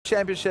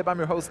Championship. I'm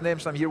your host,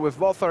 Nimsh. I'm here with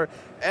Lothar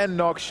and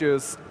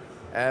Noxious.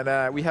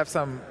 And we have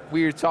some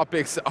weird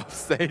topics off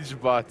stage,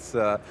 but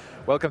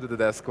welcome to the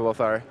desk,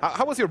 Lothar.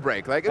 How was your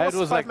break? Like, it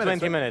was like 5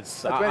 20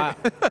 minutes. Like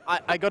 20.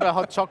 I got a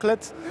hot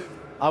chocolate.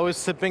 I was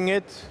sipping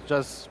it,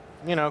 just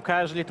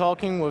casually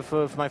talking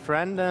with my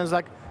friend, and it's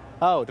like,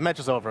 oh, the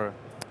match is over.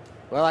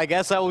 Well, I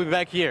guess I will be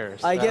back here.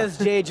 So. I guess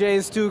JJ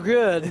is too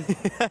good.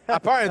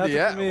 Apparently,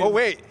 yeah. Oh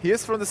wait, he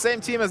is from the same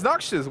team as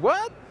Noxious.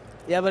 What?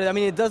 Yeah, but I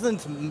mean, it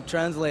doesn't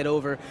translate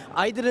over.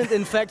 I didn't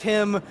infect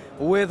him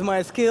with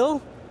my skill,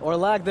 or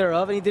lack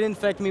thereof, and he didn't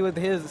infect me with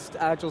his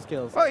actual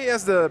skills. Well, he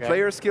has the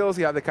player skills,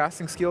 he has the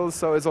casting skills,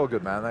 so it's all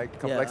good, man. Like,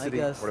 complexity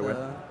yeah, I guess, for the win.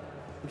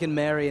 we can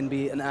marry and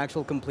be an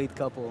actual complete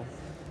couple.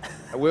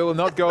 We will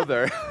not go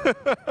there.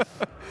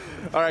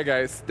 All right,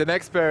 guys. The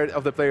next pair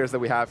of the players that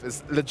we have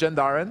is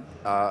Legendaren.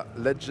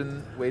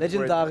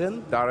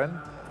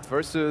 Legendaren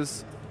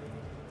versus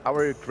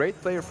our great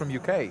player from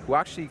UK, who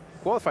actually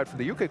qualified from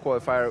the UK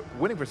qualifier,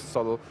 winning versus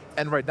Solo,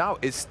 and right now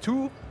is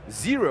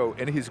 2-0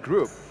 in his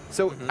group.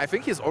 So I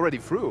think he's already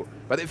through.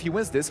 But if he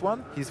wins this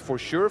one, he's for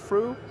sure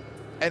through,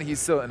 and he's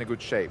still in a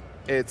good shape.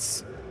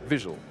 It's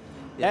Visule.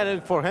 Yeah,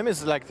 and for him,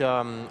 it's like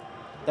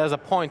there's a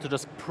point to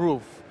just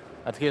prove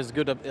that he is a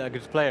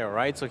good player,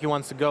 right? So he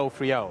wants to go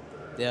 3-0.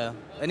 Yeah,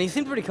 and he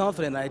seemed pretty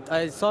confident.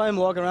 I saw him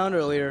walk around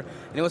earlier,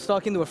 and he was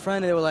talking to a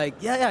friend, and they were like,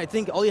 yeah, I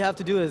think all you have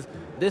to do is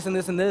this and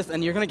this and this,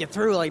 and you're going to get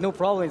through, like, no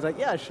problem. He's like,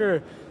 yeah,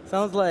 sure.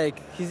 Sounds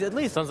like he's at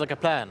least... Sounds like a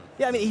plan.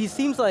 Yeah, I mean, he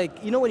seems like,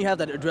 when you have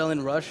that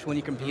adrenaline rush when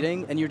you're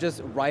competing, and you're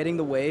just riding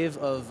the wave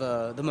of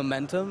the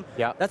momentum?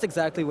 Yeah. That's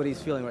exactly what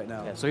he's feeling right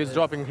now. Yeah, so he's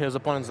dropping his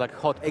opponents like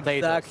hot potatoes.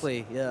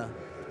 Exactly, yeah.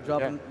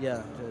 Dropping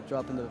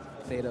the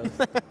potatoes.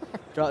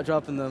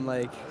 Dropping them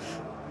like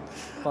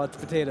hot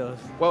potatoes.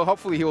 Well,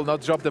 hopefully he will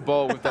not drop the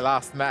ball with the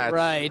last match.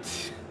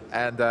 Right.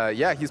 And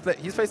yeah, he's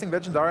facing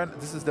Legendaren.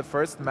 This is the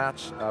first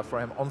match for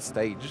him on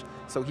stage,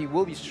 so he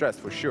will be stressed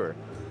for sure.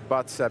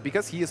 But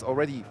because he is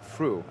already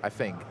through, I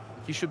think,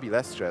 he should be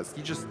less stressed.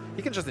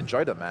 He can just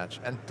enjoy the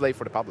match and play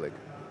for the public.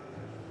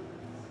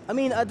 I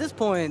mean, at this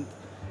point,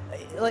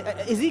 like,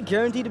 is he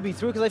guaranteed to be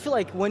through? Because I feel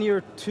like when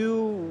you're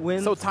 2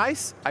 wins... So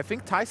Thijs, I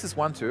think Thijs is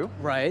 1-2.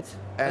 Right,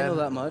 and I know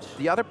that much.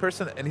 The other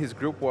person in his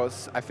group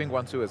was, I think,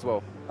 1-2 as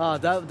well.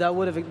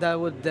 That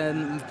would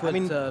then put... I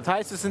mean,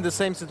 Thijs is in the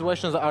same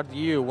situation as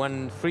RDU,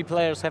 when 3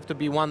 players have to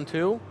be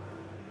 1-2.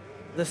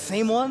 The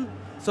same one?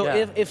 So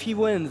yeah. if he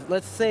wins,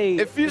 let's say...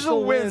 If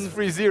Visule wins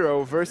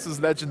 3-0 versus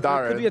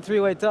Legendaren... It could be a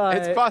 3-way tie.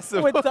 It's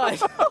possible. With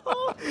Thijs.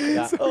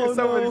 Yeah.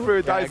 Somebody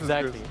threw Thijs.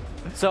 Exactly.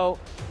 So,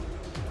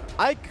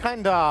 I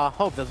kind of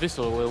hope that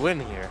Visule will win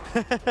here.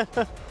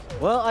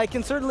 Well, I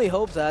can certainly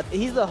hope that.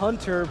 He's the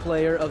Hunter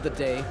player of the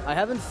day. I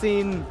haven't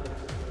seen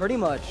pretty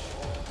much...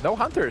 No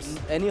Hunters.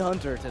 Any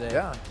Hunter today.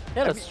 Yeah.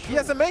 That's he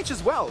has a Mage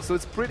as well, so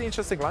it's pretty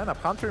interesting lineup.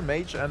 Hunter,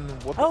 Mage, and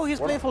what? Oh,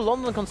 he's playing for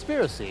London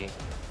Conspiracy.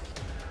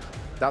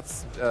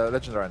 That's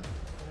Legendaren.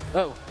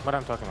 Oh, what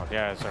I'm talking about.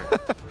 Yeah, sorry.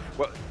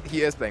 Well,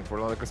 he is playing for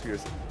London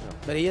Conspiracy. Yeah.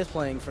 But he is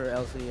playing for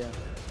LC, yeah.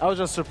 I was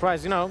just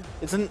surprised,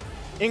 it's an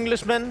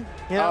Englishman,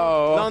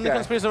 Oh, London okay.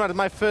 Conspiracy.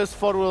 My first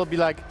thought will be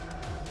like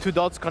 2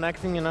 dots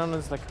connecting, and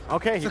it's like,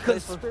 okay, he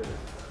plays for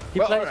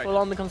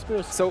London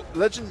Conspiracy. So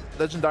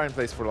Legendaren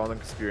plays for London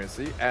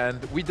Conspiracy,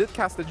 and we did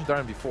cast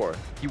Legendaren before.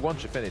 He won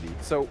Gfinity.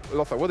 So,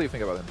 Lothar, what do you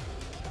think about him?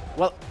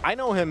 Well, I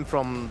know him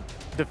from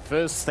the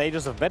first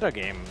stages of Better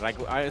Game. Like,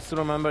 I still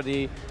remember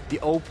the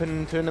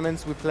open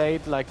tournaments we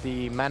played, like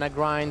the mana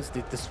grinds,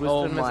 the Swiss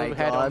tournaments that we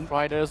had on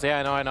Fridays.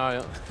 Yeah, I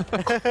know.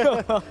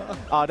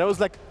 There was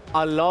like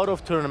a lot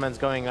of tournaments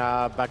going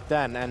back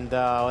then, and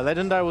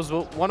Legendaren was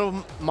one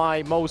of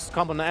my most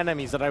common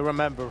enemies that I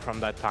remember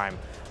from that time.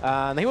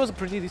 And he was a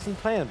pretty decent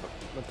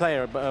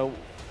player, but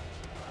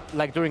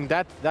like during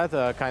that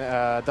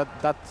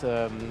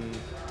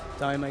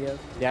time, I guess.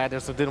 Yeah, I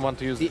just didn't want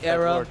to use that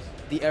word.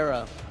 That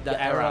era,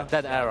 yeah.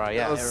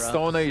 That was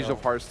Stone Age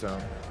of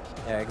Hearthstone.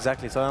 Yeah,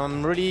 exactly. So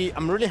I'm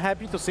really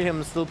happy to see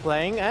him still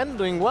playing and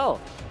doing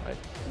well. Right.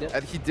 Yep.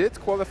 And he did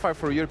qualify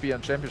for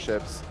European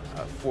Championships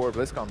for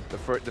BlizzCon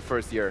the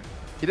first year.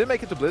 He didn't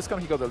make it to BlizzCon,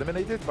 he got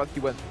eliminated, but he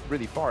went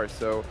really far.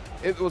 So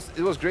it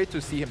was great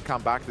to see him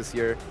come back this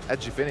year at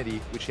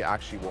Gfinity, which he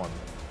actually won.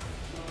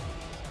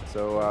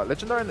 So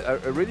Legendaren,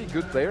 a really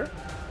good player,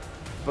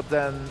 but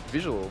then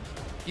Visule,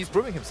 he's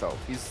proving himself.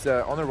 He's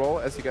on a roll,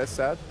 as you guys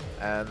said,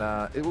 and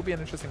it will be an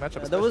interesting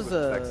matchup. There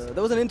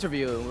was an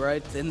interview,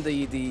 right, in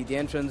the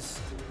entrance,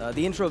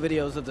 the intro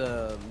videos of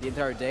the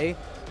entire day,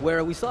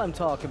 where we saw him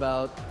talk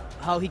about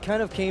how he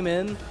kind of came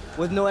in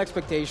with no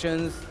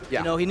expectations.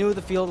 Yeah. He knew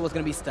the field was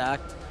going to be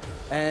stacked,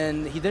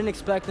 and he didn't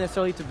expect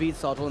necessarily to beat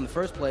Sottle in the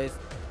first place.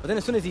 But then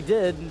as soon as he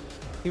did,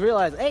 he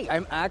realized, hey,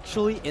 I'm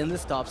actually in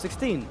this top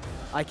 16.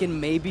 I can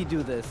maybe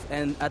do this.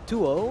 And at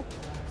 2-0,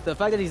 the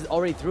fact that he's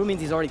already through means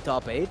he's already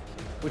top 8,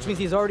 which means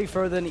he's already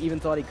further than he even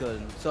thought he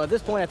could. So at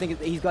this point, I think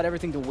he's got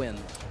everything to win.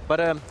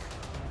 But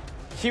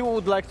he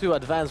would like to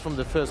advance from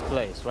the first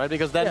place, right?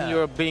 Because then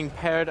you're being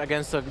paired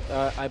against a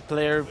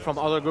player from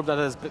other group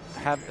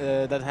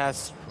that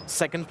has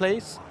second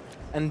place.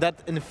 and that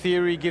in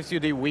theory gives you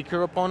the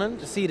weaker opponent.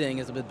 The seeding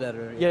is a bit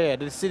better. Yeah,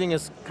 the seeding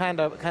is kind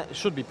of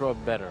should be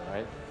probably better,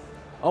 right?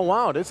 Oh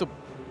wow,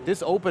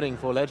 this opening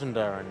for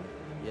Legendaren.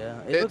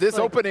 Yeah, this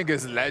opening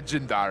is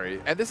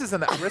legendary, and this is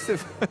an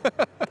aggressive.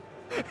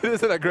 This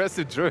is an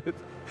aggressive druid.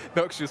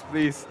 Noxious,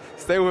 please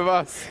stay with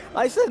us.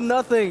 I said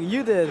nothing.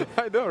 You did.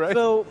 I know, right?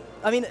 So,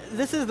 I mean,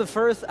 this is the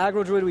first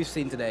aggro druid we've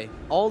seen today.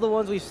 All the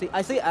ones we've seen.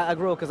 I say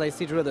aggro because I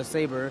see druid as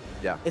saber.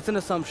 Yeah. It's an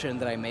assumption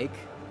that I make.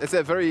 It's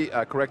a very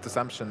correct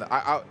assumption.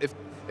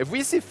 If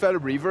we see Fell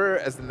Reaver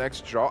as the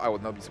next draw, I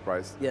would not be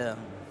surprised. Yeah.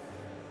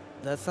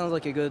 That sounds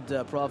like a good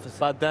prophecy.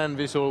 But then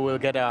Visule will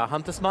get a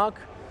Hunter's Mark,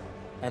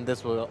 and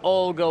this will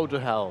all go to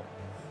hell.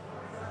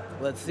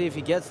 Let's see if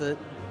he gets it.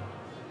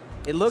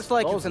 It looks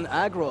like it's an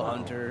aggro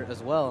hunter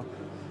as well.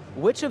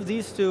 Which of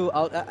these two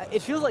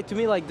it feels like to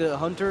me like the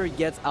hunter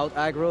gets out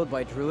aggroed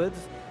by druids.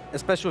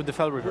 Especially with the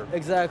Fell Reaver.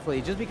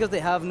 Exactly, just because they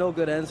have no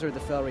good answer to the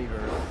Fell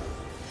Reaver.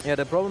 Yeah,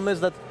 the problem is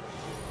that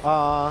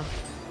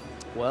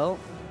well,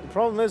 the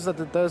problem is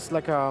that there's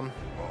like a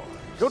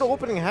good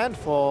opening hand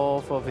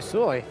for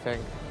Visule, I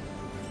think.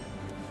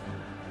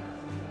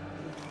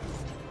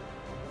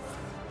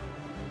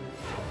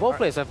 Both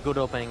players have good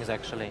openings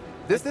actually.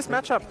 This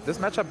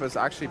matchup is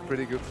actually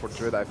pretty good for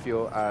Druid, I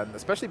feel, and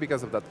especially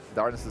because of that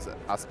Darkness's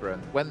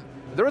Aspirant. When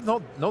there was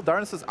no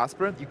Darkness's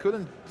Aspirant, you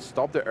couldn't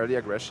stop the early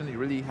aggression. You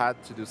really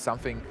had to do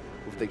something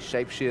with the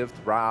Shapeshift,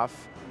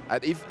 Wrath,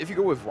 and if you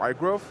go with Wire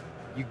Growth,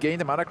 you gain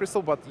the Mana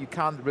Crystal, but you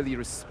can't really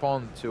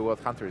respond to what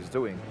Hunter is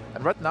doing.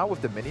 And right now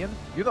with the minion,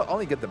 you not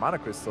only get the Mana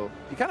Crystal,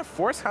 you kind of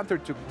force Hunter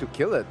to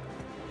kill it.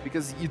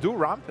 Because you do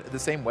ramp the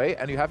same way,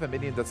 and you have a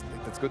minion that's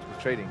good with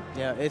trading.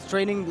 Yeah, it's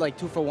trading like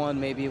 2-for-1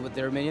 maybe with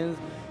their minions,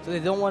 so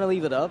they don't want to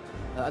leave it up.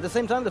 At the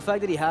same time, the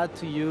fact that he had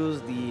to use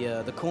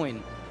the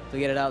coin to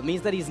get it out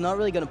means that he's not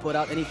really going to put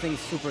out anything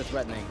super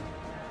threatening,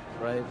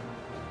 right?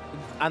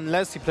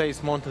 Unless he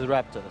plays Mounted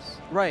Raptors.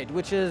 Right,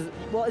 which is,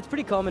 well, it's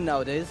pretty common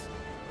nowadays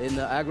in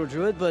the aggro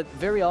druid, but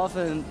very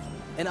often,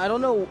 and I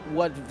don't know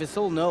what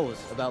Visule knows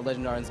about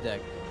Legendaren's deck.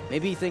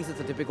 Maybe he thinks it's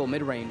a typical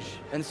mid-range,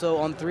 and so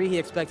on 3 he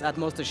expects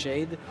Atmos to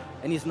shade,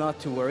 and he's not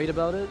too worried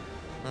about it.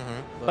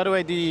 By the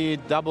way, the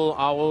double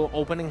owl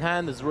opening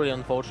hand is really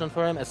unfortunate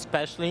for him,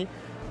 especially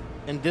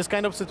in this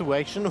kind of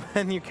situation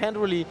when you can't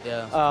really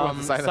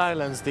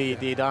silence the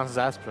Dance's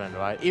Aspirant,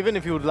 right? Even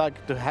if you would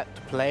like to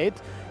play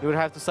it, you would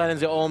have to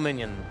silence your own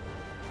minion.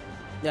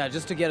 Yeah,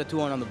 just to get a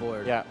 2-1 on the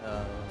board. Yeah.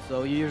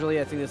 So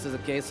usually I think this is a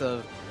case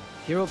of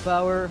hero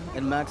power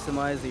and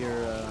maximize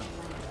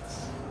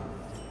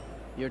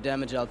your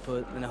damage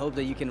output, and I hope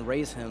that you can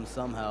raise him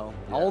somehow.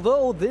 Yeah.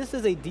 Although this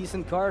is a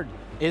decent card.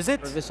 Is it?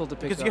 For Visule to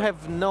pick because up. You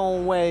have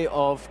no way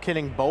of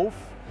killing both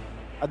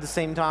at the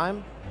same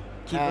time.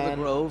 Keeper of the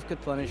Grove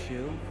could punish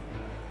you.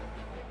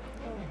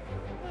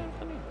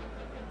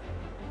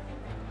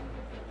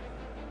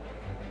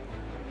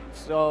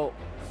 So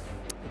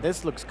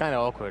this looks kind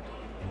of awkward.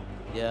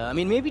 Yeah, I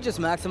mean maybe just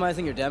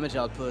maximizing your damage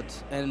output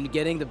and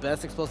getting the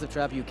best explosive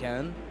trap you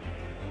can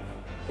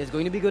is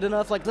going to be good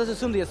enough. Like, let's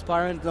assume the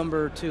Aspirant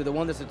number 2, the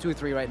one that's a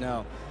 2-3 right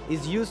now,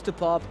 is used to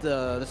pop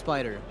the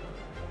spider.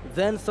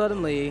 Then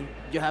suddenly,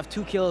 you have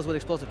 2 kills with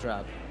Explosive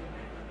Trap.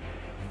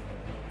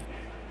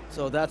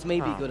 So that's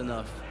maybe good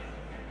enough.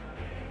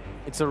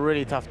 It's a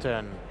really tough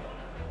turn.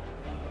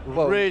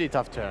 Well, really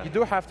tough turn. You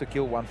do have to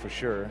kill one for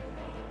sure.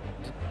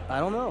 I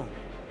don't know.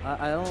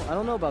 I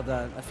don't know about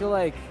that. I feel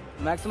like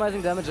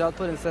maximizing damage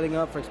output and setting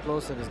up for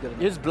Explosive is good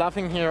enough. You're just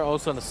bluffing here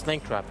also on the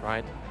Snake Trap,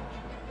 right?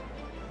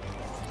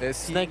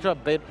 Snake Trap,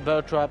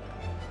 Bird Trap,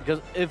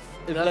 because if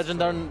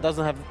Legendaren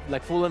doesn't have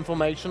like full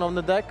information on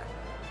the deck,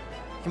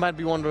 he might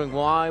be wondering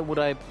why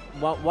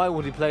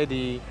would he play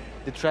the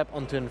trap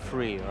on turn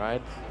 3,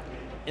 right?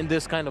 In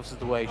this kind of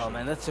situation. Oh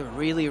man, that's a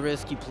really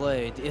risky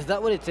play. Is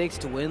that what it takes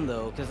to win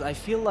though? Because I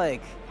feel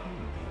like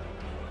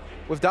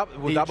with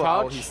double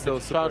owl, he's still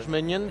charge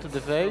minion to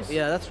the face.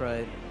 Yeah, that's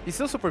right. He's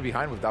still super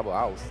behind with double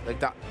owls. Like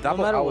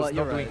double owl is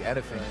not doing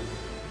anything. Right.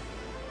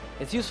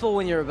 It's useful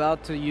when you're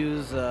about to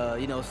use,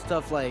 you know,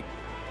 stuff like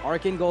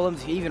Arcane Golems,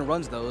 he even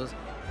runs those,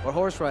 or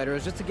Horse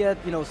Riders, just to get,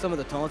 you know, some of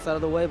the taunts out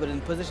of the way, but in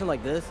a position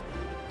like this,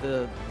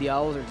 the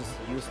owls are just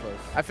useless.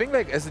 I think,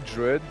 like, as a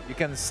druid, you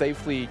can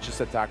safely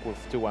just attack with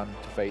 2-1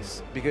 to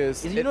face,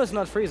 because... You know it's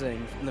not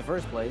freezing in the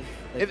first place.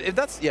 If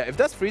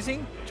that's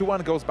freezing,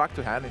 2-1 goes back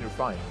to hand and you're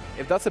fine.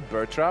 If that's a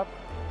bird trap,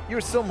 you're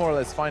still more or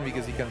less fine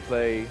because you can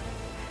play...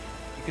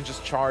 You can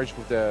just charge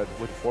with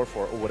 4-4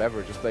 or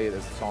whatever, just play it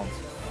as a taunt.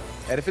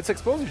 And if it's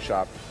Explosive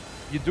Trap,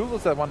 you do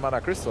lose that 1 mana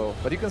crystal,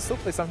 but you can still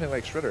play something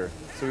like Shredder,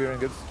 so you're in a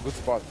good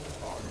spot.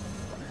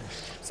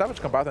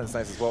 Savage Combatant is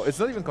nice as well. It's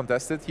not even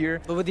contested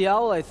here. But with the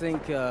owl, I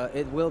think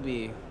it will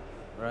be,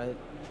 right?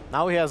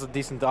 Now he has a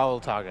decent owl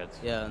target.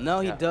 Yeah,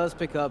 now he does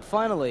pick up,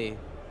 finally,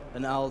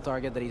 an owl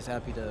target that he's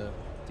happy to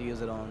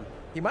use it on.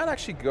 He might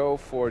actually go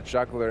for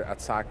Juggler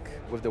attack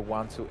with the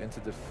 1-2 into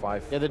the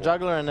 5-4. Yeah, the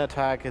Juggler and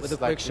attack is with a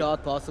quick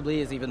shot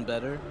possibly is even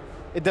better.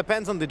 It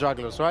depends on the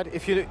jugglers, right?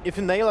 If you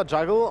nail a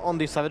juggle on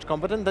the Savage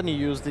Combatant, then you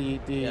use the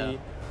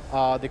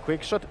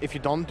quick shot. If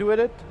you don't do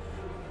it,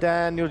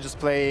 then you'll just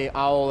play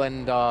Owl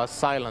and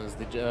silence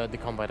the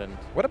combatant.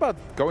 What about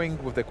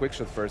going with the quick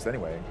shot first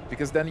anyway?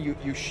 Because then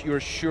you're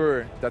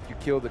sure that you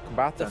kill the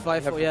combatant. The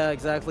 5-4, yeah,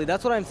 exactly.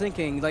 That's what I'm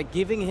thinking. Like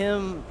leaving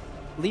him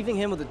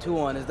with the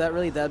 2-1, is that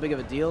really that big of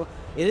a deal?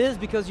 It is,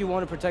 because you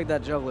want to protect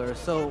that juggler.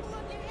 So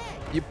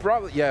you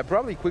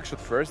probably quick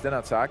shot first, then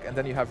attack, and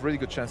then you have really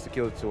good chance to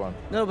kill the 2-1.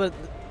 No, but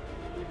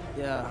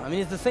yeah, I mean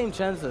it's the same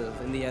chances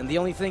in the end. The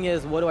only thing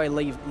is, what do I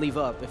leave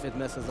up if it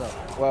messes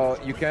up? Well,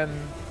 you can.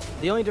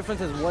 The only difference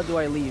is, what do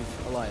I leave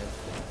alive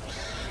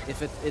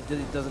if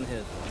it doesn't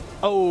hit?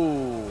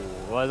 Oh,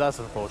 well, that's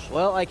unfortunate.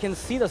 Well, I can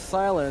see the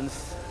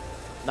silence.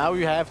 Now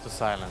you have to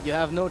silence. You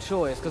have no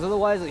choice, because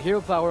otherwise the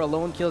hero power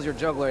alone kills your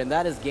juggler, and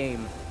that is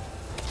game.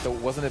 So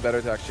wasn't it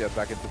better to actually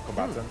attack into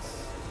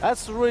combatants?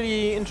 That's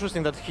really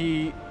interesting that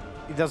he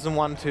doesn't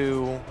want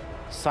to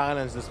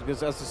silence this,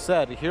 because as you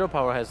said, hero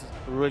power has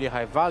really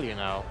high value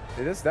now.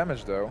 It is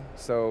damage though,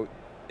 so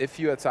if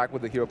you attack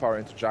with the hero power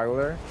into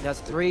juggler,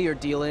 that's 3 you're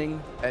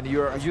dealing. And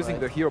you're using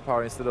the hero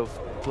power instead of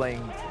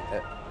playing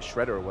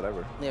Shredder or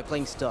whatever. Yeah,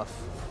 playing stuff.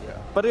 Yeah.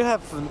 But you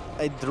have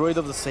a Druid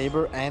of the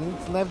Saber and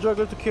Knife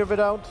Juggler to curve it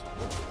out.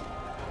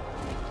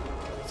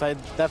 So I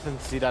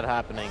definitely see that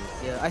happening.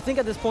 Yeah, I think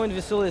at this point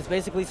Visule is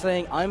basically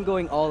saying, I'm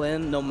going all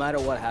in no matter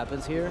what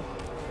happens here.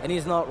 And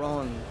he's not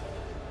wrong.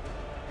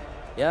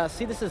 Yeah,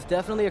 see, this is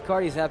definitely a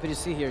card he's happy to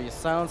see here. You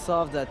silence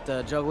off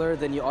that juggler,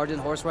 then you Ardent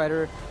Horse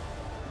Rider.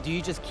 Do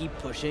you just keep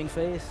pushing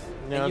face?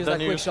 No,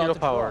 then you use hero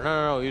power.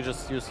 No, you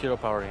just use hero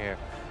power here.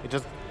 You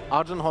just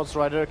Ardent Horse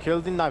Rider,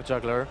 kill the Knife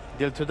Juggler,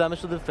 deal 2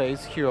 damage to the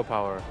face, hero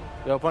power.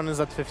 Your opponent is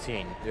at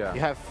 15. Yeah. You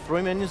have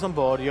 3 minions on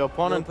board. Your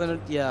opponent,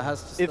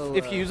 has to still,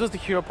 if he uses the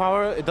hero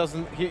power, it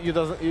doesn't. You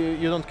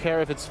don't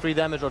care if it's 3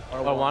 damage or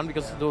 1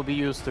 because it will be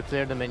used to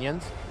clear the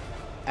minions.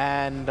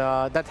 And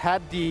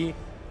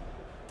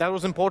that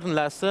was important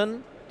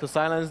lesson to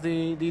silence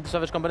the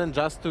Savage combatant,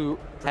 just to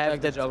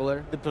have the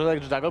juggler. The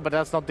protect the juggler, but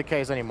that's not the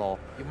case anymore.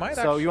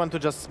 So you want to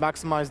just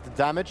maximize the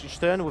damage each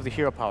turn with the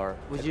hero power.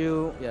 Would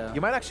you? Yeah. You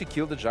might actually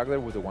kill the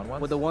juggler with the 1-1s.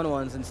 With the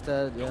 1-1s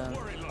instead, yeah.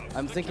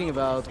 I'm thinking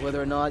about whether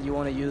or not you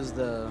want to use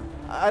the.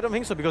 I don't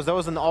think so, because there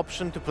was an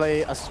option to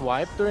play a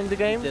swipe during the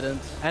game. He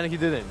didn't. And he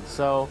didn't.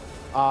 So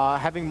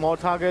having more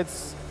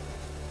targets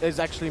is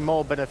actually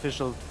more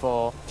beneficial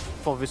for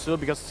Visule,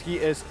 because he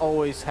is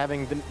always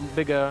having the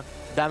bigger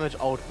damage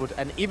output,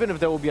 and even if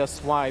there will be a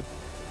swipe,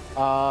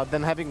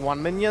 then having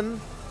 1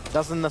 minion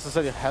doesn't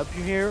necessarily help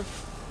you here,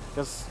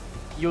 because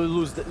you're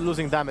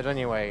losing damage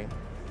anyway.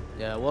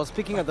 Yeah, well,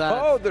 speaking of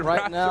that,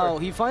 right now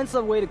he finds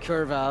a way to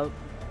curve out,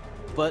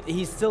 but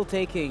he's still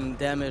taking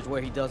damage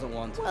where he doesn't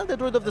want to. Well, the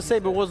Druid of the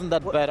Saber wasn't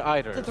that bad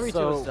either. The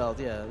 3-2 stealth,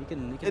 yeah. You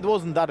can it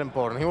wasn't that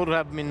important. He would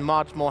have been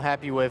much more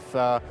happy with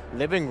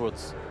Living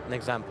Roots, an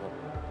example,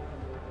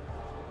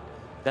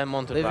 than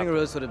Mounted Living Raptor.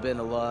 Roots would have been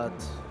a lot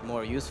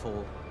more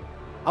useful.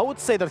 I would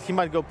say that he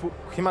might go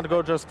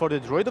just for the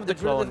Druid of the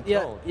Clone.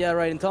 Yeah,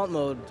 right, in taunt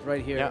mode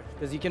right here.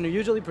 Because you can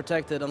usually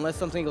protect it unless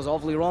something goes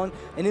awfully wrong.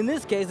 And in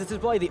this case, this is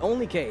probably the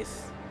only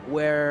case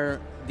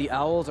where the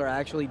Owls are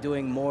actually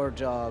doing more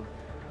job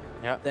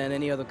than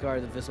any other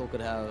card that Visule could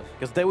have.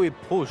 Because they will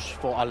push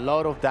for a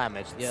lot of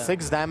damage.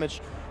 6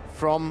 damage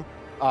from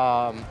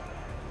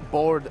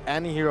board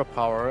and hero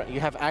power. You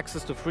have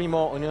access to 3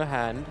 more on your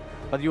hand,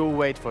 but you'll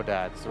wait for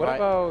that. So what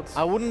about...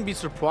 I wouldn't be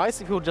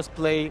surprised if he would just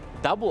play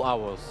double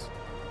Owls.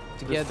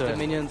 To get the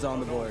minions on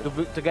the board.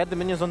 To get the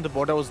minions on the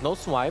board, there was no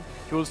swipe.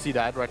 You will see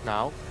that right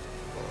now.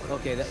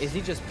 Okay, is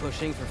he just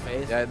pushing for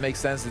face? Yeah, it makes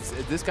sense. It's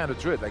this kind of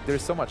Druid. Like,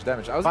 there's so much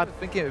damage. I was even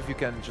thinking if you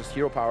can just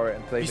hero power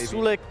and play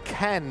Visule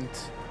can't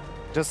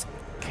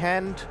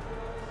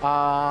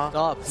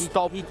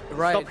stop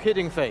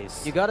hitting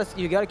face. You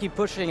gotta keep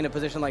pushing in a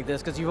position like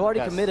this, because you've already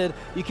committed.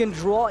 You can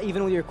draw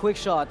even with your quick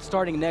shot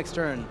starting next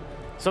turn.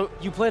 So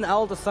you play an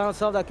Owl to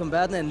silence off that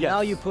combatant, and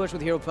now you push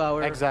with hero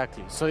power.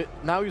 Exactly. So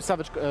now you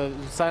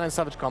silence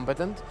Savage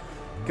combatant,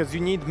 because you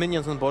need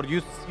minions on board.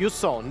 You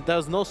zone.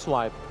 There's no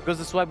swipe, because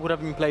the swipe would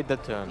have been played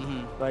that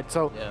turn, right?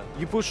 So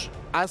you push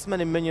as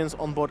many minions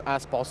on board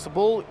as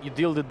possible. You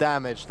deal the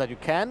damage that you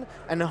can,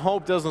 and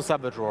hope there's no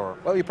Savage Roar.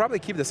 Well, you probably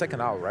keep the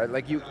second Owl, right?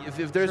 Like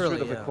if there's Druid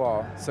of the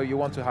Claw, so you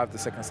want to have the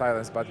second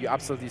silence, but you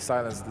absolutely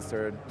silence the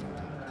third.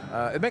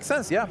 It makes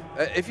sense, yeah.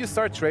 If you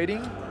start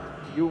trading,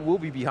 you will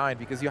be behind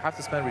because you have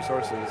to spend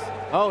resources.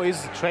 Oh,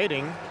 he's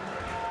trading.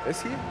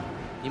 Is he?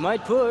 He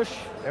might push.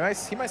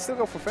 He might still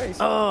go for face.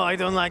 Oh, I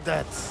don't like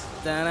that.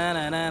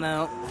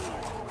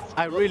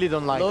 I really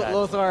don't like that.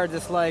 Lothar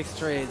dislikes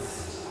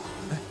trades.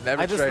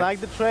 I just like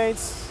the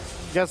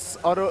trades. Just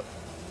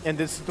in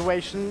this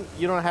situation,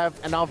 you don't have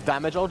enough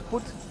damage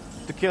output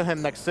to kill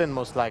him next turn,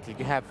 most likely.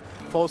 You have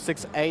 4,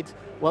 6, 8.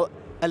 Well,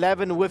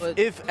 11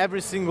 if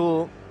every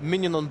single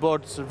minion on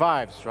board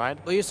survives, right?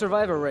 Well, you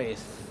survive a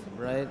race,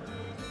 right?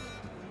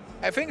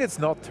 I think it's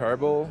not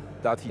terrible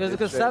that he did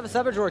because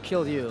Savage Roar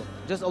killed you,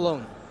 just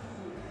alone.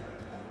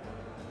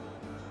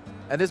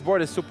 And this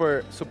board is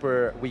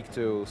super weak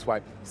to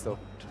swipe still.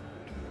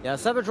 Yeah,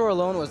 Savage Roar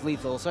alone was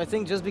lethal, so I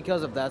think just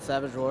because of that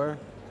Savage Roar,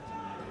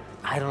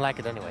 I don't like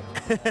it anyway.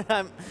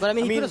 But I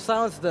mean, he could have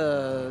silenced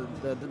the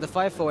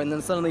 5-4, and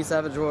then suddenly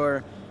Savage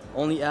Roar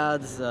only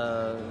adds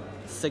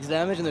 6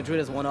 damage, and the Druid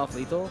has 1 off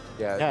lethal.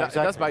 Yeah,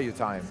 exactly. It does buy you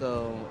time.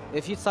 So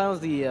if he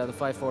silenced the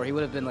 5-4, he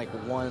would have been like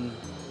 1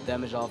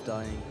 damage off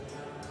dying.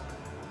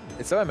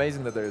 It's so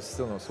amazing that there's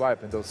still no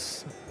swipe, and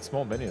those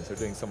small minions are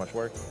doing so much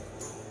work.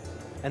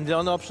 And the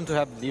only option to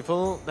have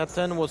lethal that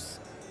turn was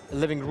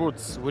Living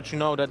Roots, which you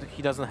know that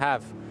he doesn't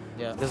have.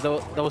 Yeah.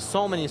 There was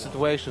so many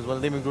situations when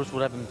Living Roots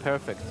would have been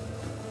perfect.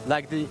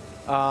 Like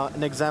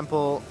an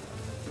example,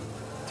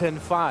 turn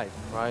 5,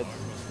 right?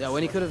 Yeah,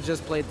 when he could have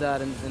just played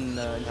that and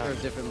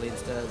curved differently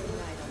instead.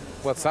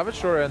 Well,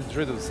 Savage Roar and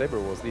Druid of the Saber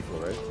was lethal,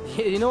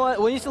 right? You know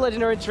what? When you see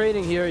Legendary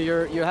trading here,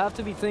 you have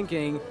to be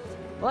thinking,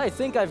 well, I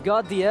think I've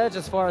got the edge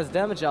as far as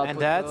damage output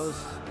goes.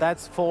 And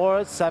that's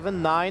 4,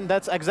 7, 9.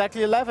 That's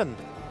exactly 11.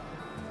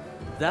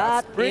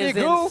 That's pretty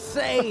cool.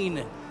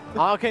 Insane.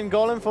 Arcane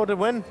Golem for the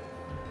win.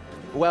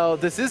 Well,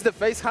 this is the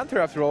face hunter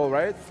after all,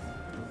 right?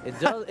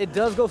 It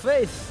does go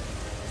face.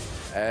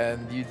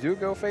 And you do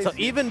go face. So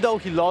even though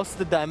he lost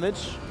the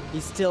damage, he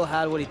still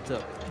had what he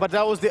took. But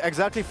that was the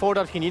exactly 4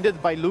 that he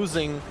needed by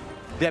losing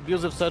the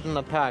abuse of certain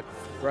attack.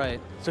 Right.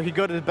 So he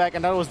got it back,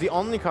 and that was the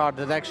only card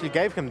that actually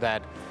gave him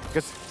that.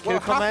 Because Kill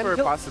Command,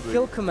 possibly.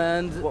 Kill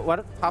Command.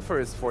 What?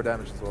 Huffer is 4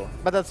 damage as well.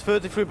 But that's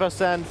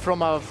 33%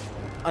 from a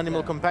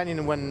Animal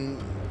Companion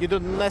when you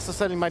don't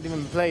necessarily might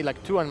even play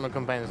like 2 Animal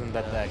Companions in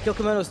that deck. Kill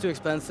Command was too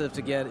expensive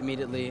to get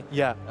immediately.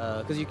 Yeah.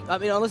 Because I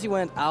mean, unless you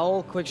went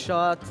Owl, Quick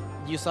Shot,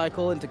 you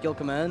cycle into Kill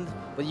Command,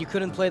 but you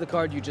couldn't play the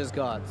card you just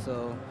got,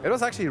 so... It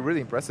was actually really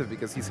impressive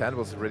because his hand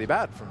was really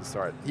bad from the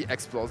start. He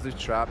explodes the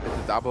trap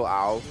into double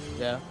Owl.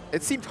 Yeah.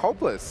 It seemed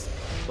hopeless.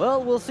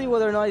 Well, we'll see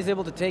whether or not he's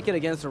able to take it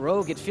against a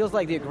Rogue. It feels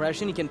like the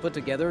aggression he can put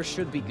together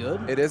should be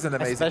good. It is an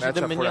amazing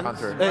matchup for the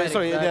Hunter.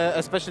 Sorry,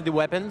 especially the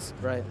weapons.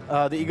 Right.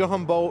 The Eagle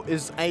Horn Bow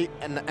is an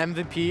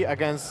MVP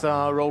against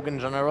Rogue in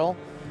general,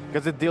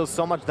 because it deals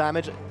so much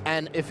damage,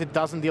 and if it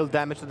doesn't deal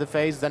damage to the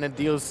face, then it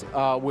deals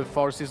with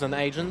forces and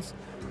agents,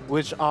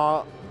 which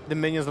are the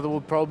minions that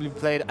will probably be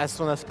played as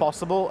soon as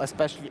possible,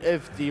 especially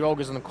if the Rogue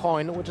is on a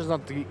coin, which is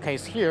not the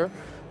case here.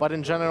 But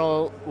in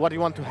general, what you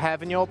want to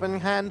have in your opening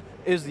hand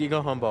is the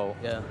Eagle Horn Bow.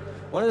 Yeah.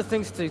 One of the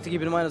things to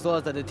keep in mind as well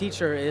is that the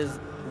teacher is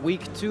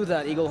weak to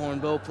that Eagle Horn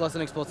Bow plus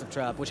an explosive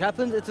trap, which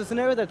happens, it's a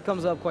scenario that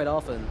comes up quite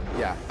often.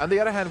 Yeah, on the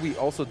other hand, we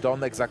also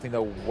don't exactly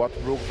know what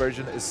Rogue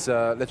version is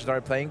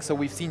Legendary playing, so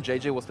we've seen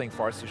JJ was playing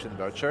Farsight and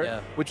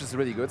Nurture, which is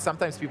really good.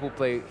 Sometimes people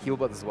play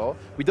Healbot as well.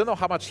 We don't know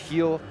how much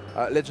heal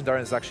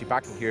Legendaren is actually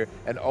packing here,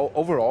 and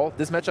overall,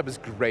 this matchup is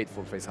great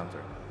for Face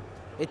Hunter.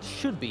 It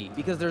should be,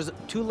 because there's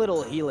too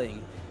little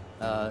healing.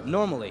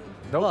 Normally,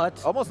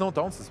 but almost no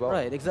taunts as well.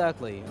 Right,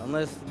 exactly,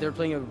 unless they're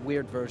playing a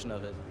weird version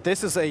of it.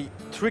 This is a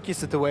tricky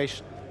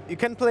situation. You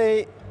can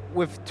play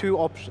with 2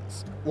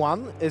 options.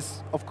 One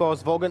is, of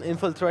course, Vogan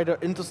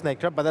Infiltrator into Snake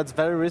Trap, but that's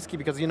very risky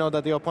because you know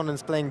that the opponent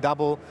is playing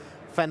double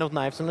Fan of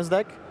Knives in his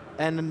deck,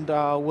 and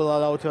will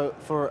allow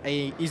for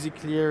a easy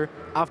clear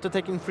after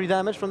taking 3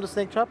 damage from the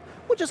Snake Trap,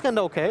 which is kind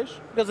of okay-ish,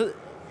 because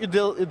you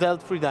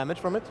dealt 3 damage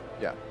from it.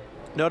 Yeah.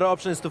 The other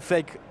option is to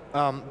fake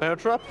Bear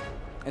Trap,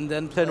 and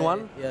then play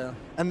 1,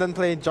 and then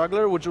play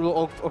Juggler, which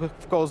will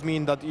of course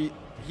mean that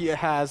he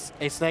has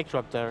a Snake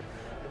Trap there,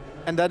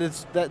 and that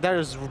is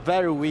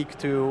very weak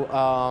to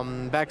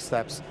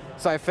backstabs.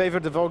 So I favor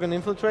the Vogan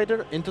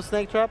Infiltrator into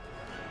Snake Trap,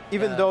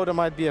 even though there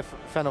might be a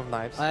Fan of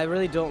Knives. I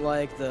really don't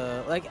like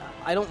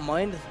I don't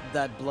mind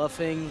that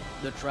bluffing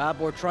the trap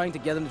or trying to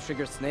get him to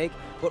trigger Snake,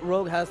 but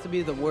Rogue has to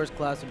be the worst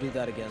class to do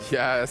that against.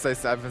 Yeah,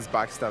 SI7's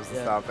backstabs and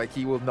stuff, like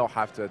he will not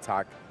have to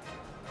attack.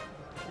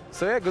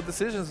 So yeah, good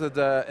decisions with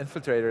the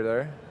Infiltrator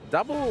there.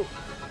 Double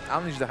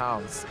Unleash the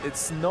Hounds.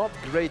 It's not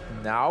great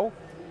now,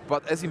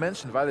 but as you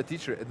mentioned, Violet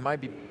Teacher, it might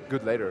be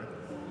good later.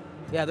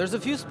 Yeah, there's a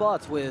few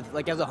spots with,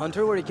 like as a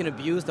Hunter, where you can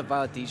abuse the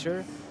Violet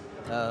Teacher.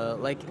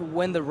 Like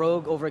when the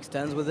Rogue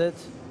overextends with it,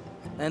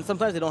 and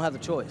sometimes they don't have the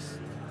choice.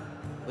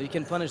 But you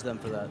can punish them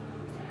for that.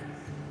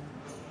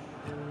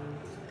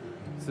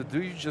 So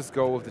do you just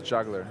go with the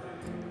Juggler?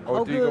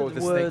 Or do you go with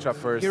the Snake Trap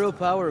first? Hero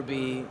Power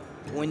be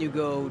when you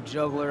go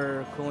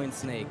Juggler, Coin,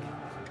 Snake?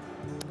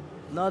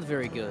 Not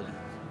very good.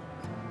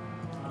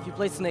 If you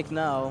play Snake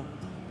now,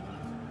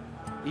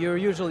 you're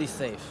usually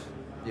safe.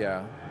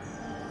 Yeah.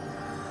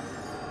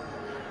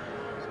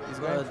 He's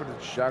going for the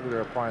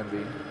Juggler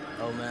apparently.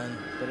 Oh man,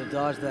 better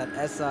dodge that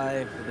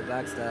SI with the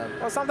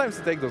backstab. Well, sometimes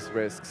you take those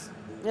risks.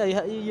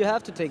 Yeah, you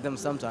have to take them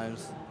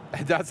sometimes.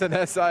 That's an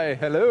SI,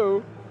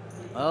 hello?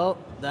 Well,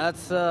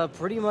 that's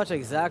pretty much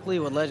exactly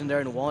what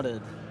Legendaren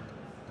wanted.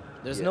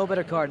 There's no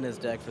better card in his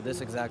deck for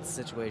this exact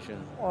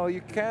situation. Well,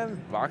 you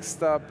can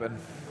backstab and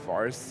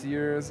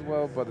Farseer as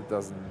well, but it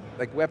doesn't.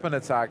 Like weapon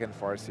attack and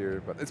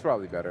Farseer, but it's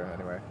probably better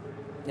anyway.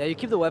 Yeah, you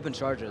keep the weapon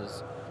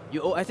charges.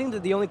 I think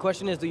that the only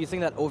question is, do you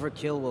think that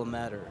overkill will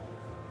matter?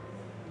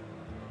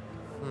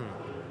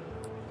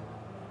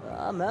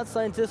 Mad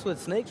Scientist with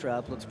Snake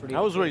Trap looks pretty. I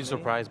was really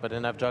surprised by the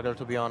enough Juggler,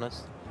 to be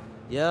honest.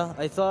 Yeah,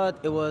 I thought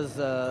it was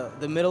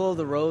the middle of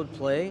the road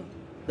play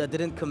that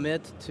didn't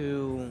commit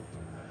to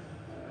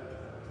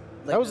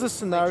that was the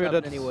scenario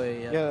that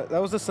anyway. Yeah,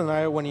 that was the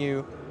scenario when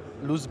you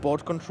lose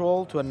board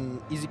control to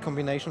an easy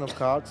combination of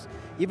cards.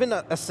 Even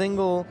a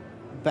single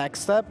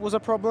backstab was a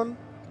problem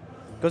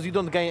because you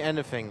don't gain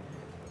anything.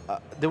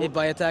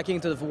 By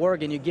attacking to the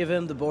Warg and you give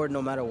him the board no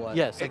matter what.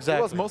 Yes, exactly.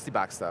 It was mostly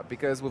backstab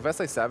because with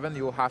SA7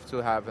 you will have to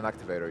have an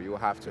activator. You will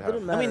have to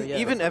have. Matter, I mean,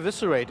 even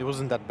Eviscerate, it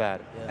wasn't that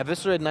bad. Yeah.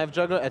 Eviscerate, Knife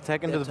Juggler,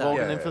 attack into the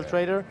Vulcan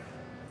Infiltrator.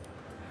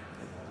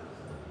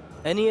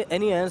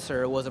 Any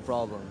answer was a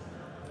problem.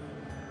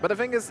 But the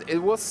thing is, it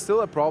was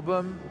still a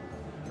problem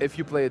if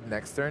you play it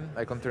next turn,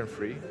 like on turn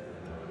 3,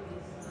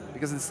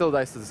 because it still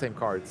dies to the same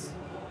cards.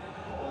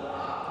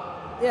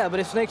 Yeah,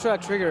 but if Snake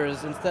Trap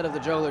triggers instead of the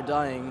Juggler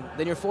dying,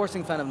 then you're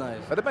forcing Fan of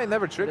Knives. But it might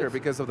never trigger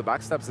because of the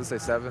backstabs,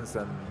 SA7s,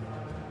 and...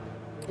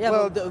 Yeah,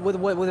 well,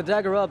 with a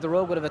dagger up, the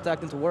Rogue would have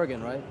attacked into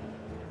Worgen, right?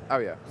 Oh,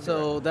 yeah.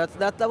 So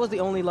that was the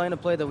only line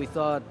of play that we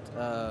thought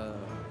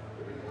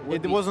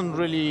it wasn't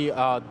really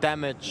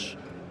damage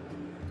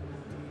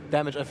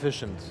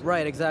efficient.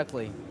 Right,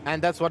 exactly.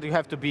 And that's what you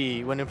have to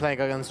be when you're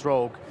playing against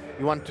Rogue.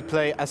 You want to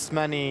play as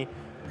many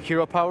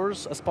hero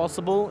powers as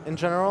possible in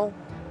general.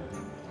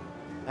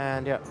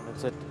 And yeah,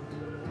 that's it.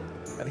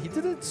 And he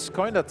didn't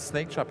coin that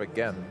Snake Trap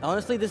again.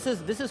 Honestly, this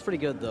is pretty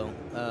good though.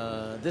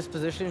 This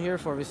position here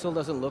for Visule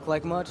doesn't look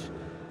like much,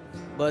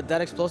 but that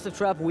explosive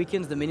trap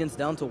weakens the minions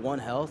down to 1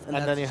 health, and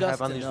that's then you just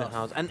have Unleash the enough.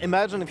 House. And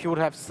imagine if you would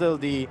have still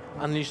the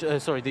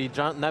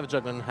Knife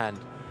Juggler in hand.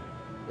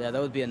 Yeah,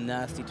 that would be a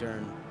nasty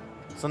turn.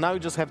 So now you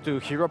just have to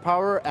hero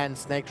power and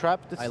Snake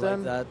Trap this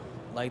turn.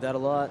 Like that a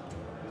lot.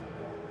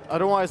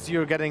 Otherwise,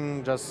 you're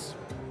getting just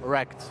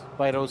wrecked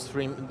by those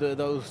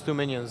two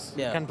minions.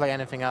 Yeah. You can't play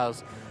anything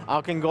else.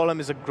 Arcane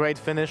Golem is a great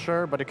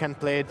finisher, but you can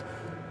play it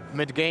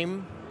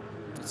mid-game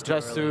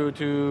just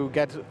to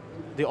get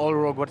the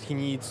All-Rogue what he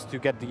needs to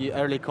get the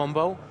early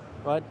combo,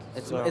 right?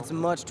 It's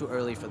much too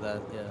early for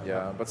that, yeah.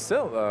 Yeah, but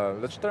still,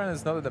 Legendaren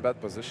is not in a bad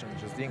position,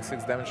 just dealing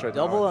 6 damage right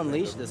now. Double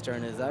Unleash this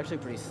turn is actually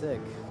pretty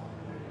sick.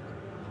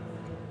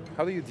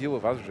 How do you deal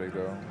with Azure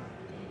though?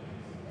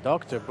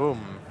 Doctor, boom.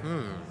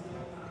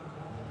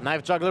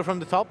 Knife Juggler from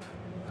the top?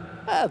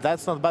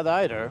 That's not bad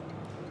either.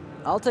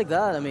 I'll take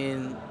that. I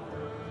mean,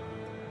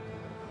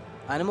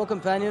 Animal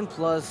Companion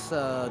plus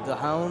the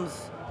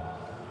Hounds.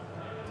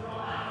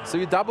 So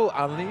you double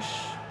Unleash?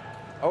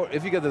 Oh,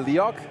 if you get the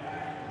Leok?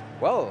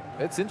 Well,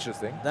 it's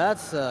interesting.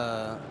 That's...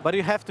 But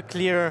you have to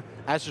clear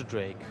Azure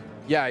Drake.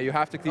 Yeah, you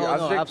have to clear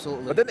Azure Drake. No,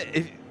 absolutely. But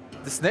then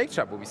the Snake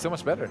Trap will be so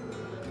much better.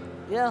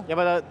 Yeah. Yeah,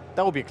 but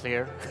that will be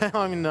clear.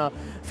 I mean,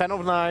 Fan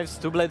of Knives,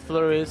 2 Blade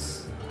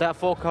Flurries. There are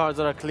 4 cards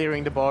that are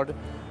clearing the board.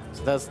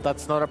 So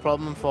that's not a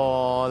problem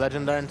for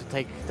Legendaren to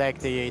take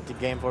the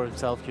game for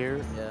himself here.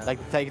 Yeah. Like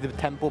take the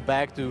tempo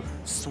back to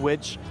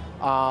switch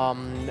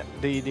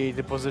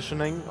the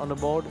positioning on the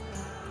board.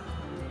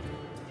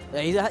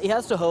 Yeah, he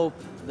has to hope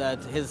that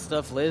his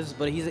stuff lives,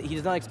 but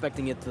he's not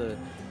expecting it to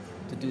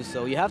do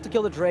so. You have to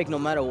kill the Drake no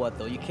matter what,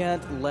 though. You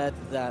can't let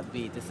that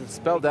beat. This is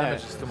spell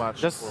damage is too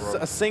much. Just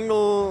a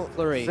single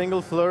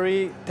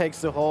flurry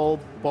takes the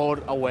whole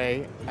board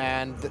away,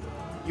 and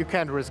you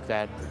can't risk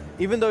that.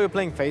 Even though you're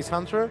playing Face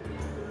Hunter,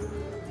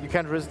 you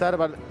can't risk that,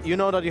 but you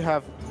know that you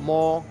have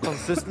more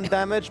consistent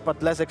damage,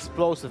 but less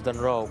explosive than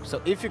Rogue.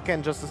 So if you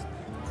can just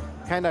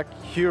kind of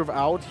curve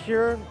out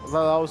here, that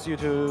allows you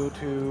to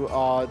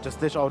just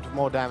dish out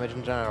more damage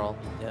in general.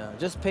 Yeah,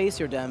 just pace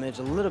your damage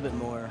a little bit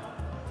more.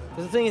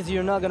 Because the thing is,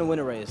 you're not going to win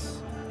a race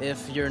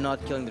if you're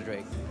not killing the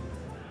Drake.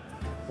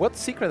 What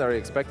secret are you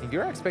expecting?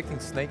 You're expecting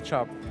Snake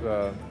Chop,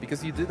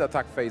 because you did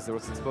attack phase. There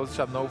was Explosive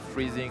Chop, no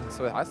freezing,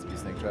 so it has to be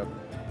Snake Chop.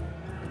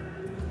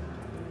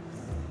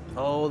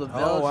 Oh, the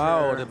Belcher. Oh,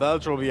 wow, the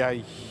Belcher will be a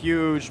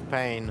huge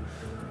pain.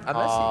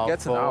 Unless he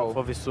gets an owl.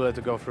 For Visule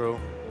to go through.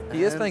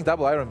 He is playing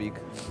double Iron Beak.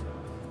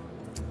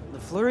 The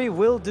Flurry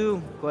will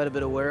do quite a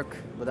bit of work,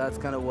 but that's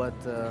kind of what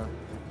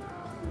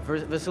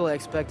Visule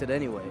expected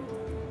anyway.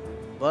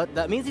 But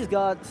that means he's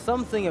got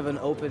something of an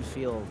open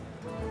field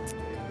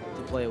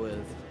to play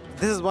with.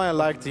 This is why I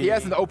like He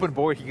has an open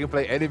board, he can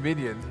play any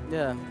minion.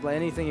 Yeah, play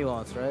anything he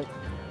wants, right?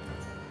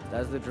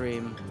 That's the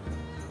dream.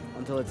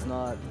 Until it's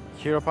not.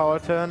 Hero power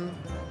turn.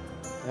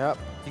 Yep.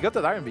 He got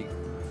that Iron Beak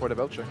for the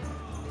Belcher.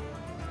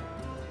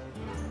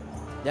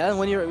 Yeah, and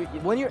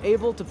when you're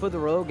able to put the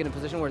Rogue in a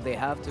position where they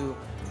have to,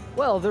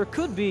 well, there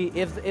could be,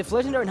 if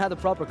Legendaren had the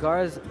proper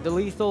cards, the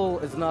lethal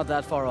is not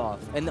that far off.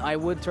 And I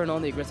would turn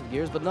on the aggressive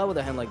gears, but not with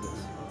a hand like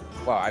this.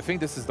 Wow, I think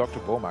this is Dr.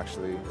 Boom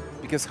actually,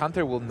 because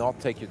Hunter will not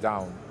take you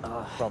down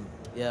from...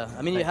 Yeah,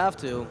 I mean, you have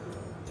to.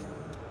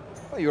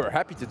 Well, you're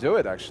happy to do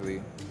it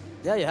actually.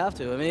 Yeah, you have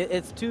to. I mean,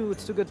 it's too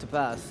good to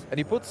pass. And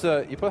you put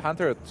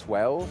Hunter at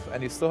 12,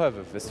 and you still have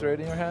Eviscerate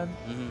in your hand?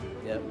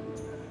 Mm-hmm, yep.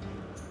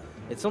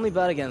 It's only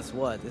bad against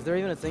what? Is there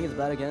even a thing it's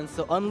bad against?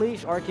 So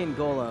Unleash Arcane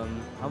Golem,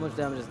 how much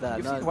damage is that?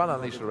 You've seen one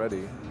Unleash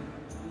already.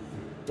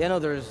 Yeah, no,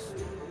 there's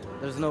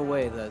no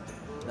way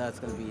that's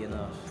going to be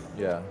enough.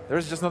 Yeah,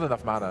 there's just not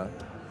enough mana.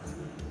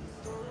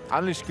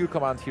 Unleash Q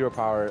Command, Hero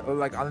Power, or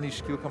like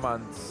Unleash Q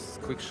Command,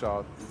 Quick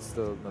Shot, it's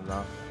still not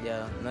enough.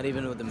 Yeah, not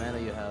even with the mana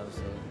you have,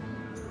 so...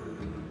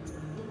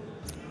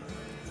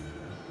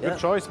 Good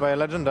choice by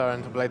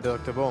Legendaren to play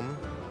Dr. Boom.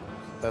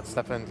 That's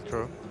definitely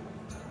true.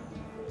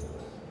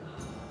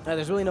 Yeah,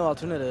 there's really no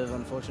alternative,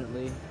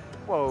 unfortunately.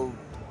 Well,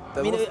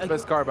 that was the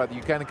best card, but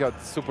you can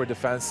get super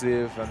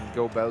defensive and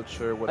go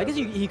Belcher, whatever. I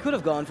guess he could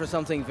have gone for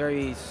something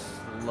very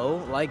slow,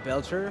 like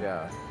Belcher.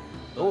 Yeah.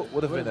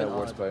 Would have been a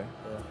worse play.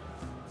 Yeah.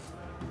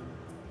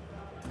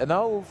 And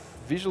now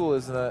Visule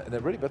is in a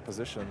really bad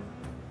position.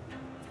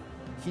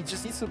 He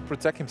just needs to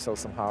protect himself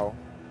somehow,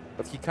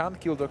 but he can't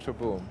kill Dr.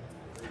 Boom.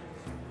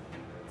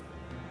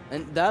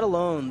 And that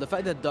alone, the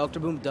fact that Dr.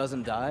 Boom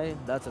doesn't die,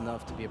 that's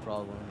enough to be a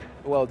problem.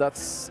 Well,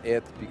 that's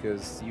it,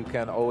 because you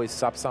can always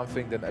sub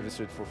something, then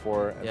eviscerate for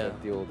 4, and Yeah. then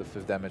deal the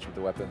 5th damage with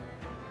the weapon.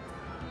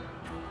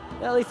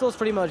 Yeah, lethal's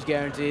pretty much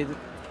guaranteed. You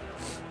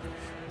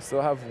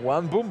still have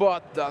one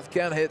Boombot that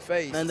can hit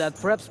face. And that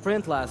prep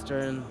sprint last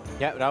turn.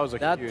 Yeah, that was a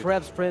That huge.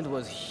 prep sprint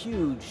was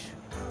huge.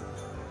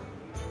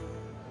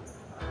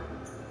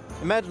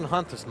 Imagine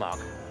Hunter's Mark.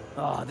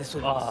 Oh, this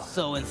would be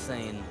so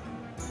insane.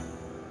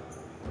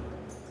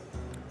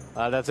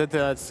 That's it.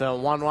 It's a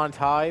 1-1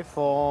 tie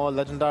for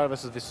Legendary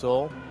versus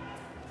Visule.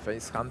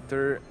 Face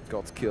Hunter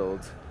got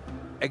killed.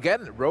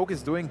 Again, Rogue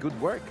is doing good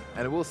work,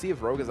 and we'll see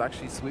if Rogue is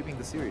actually sweeping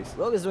the series.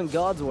 Rogue is doing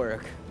God's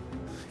work.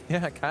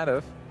 Yeah, kind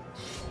of.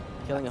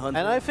 Killing a Hunter.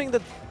 And I think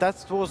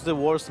that was the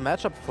worst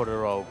matchup for the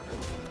Rogue.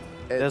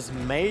 There's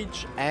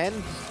Mage and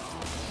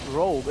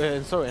Rogue,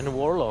 and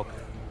Warlock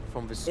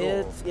from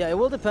Visule. It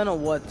will depend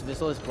on what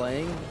Visule is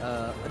playing.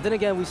 Then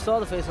again, we saw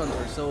the Face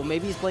Hunter, so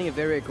maybe he's playing a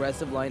very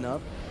aggressive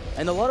lineup.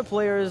 And a lot of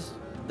players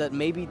that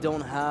maybe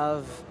don't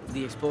have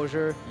the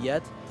exposure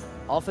yet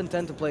often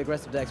tend to play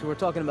aggressive decks. We were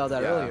talking about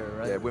that earlier,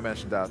 right? Yeah, we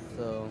mentioned that.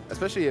 So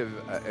especially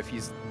if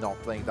he's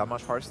not playing that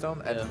much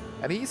Hearthstone,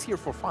 and he's here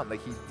for fun.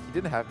 Like he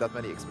didn't have that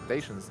many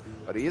expectations,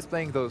 but he is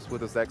playing with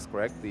those decks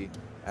correctly,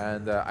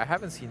 and I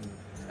haven't seen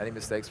any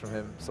mistakes from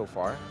him so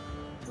far.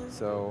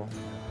 So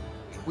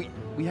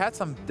we had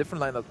some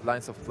different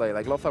lines of play.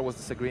 Like Lothar was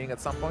disagreeing at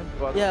some point,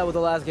 but yeah, with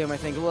the last game, I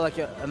think it was like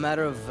a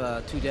matter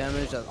of 2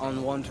 damage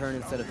on one turn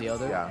instead of the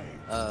other. Yeah.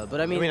 But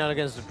I mean, You mean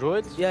against the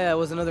Druids? yeah, it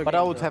was another. But game,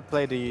 I would though. have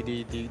played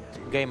the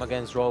game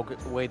against Rogue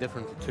way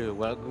differently too.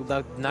 Well,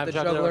 that The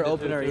juggler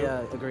opener,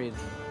 yeah, agreed.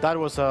 That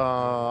was,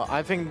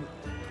 I think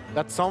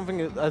that's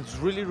something that's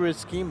really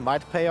risky,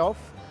 might pay off.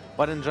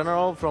 But in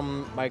general,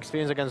 from my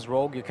experience against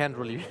Rogue, you can't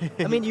really.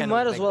 I mean, you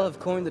might as well have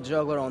coined the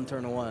juggler on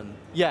turn 1.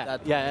 Yeah,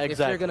 yeah, If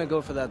exactly. you're gonna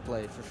go for that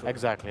play, for sure.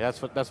 Exactly, that's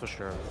for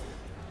sure.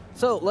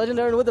 So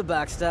Legendaren with the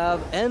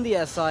backstab and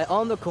the SI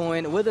on the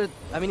coin with the,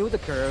 with the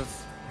curve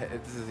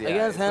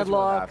against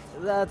handlock.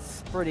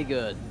 That's pretty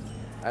good.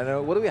 I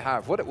know. What do we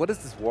have? What is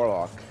this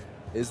Warlock?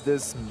 Is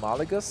this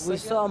Malagus? We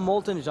saw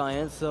Molten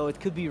Giant, so it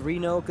could be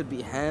Reno, could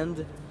be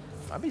Hand.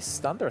 Might be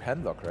standard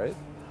handlock, right?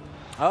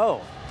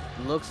 Oh.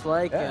 Looks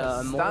like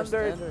more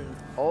standard.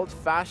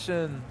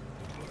 Old-fashioned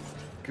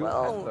good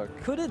handlock.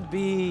 Could it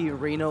be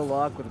Reno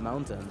lock with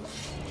Mountain?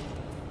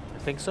 I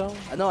think so.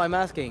 No, I'm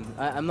asking.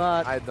 I'm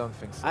not. I don't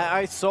think so.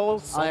 I saw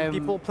some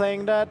people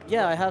playing that.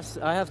 Yeah, I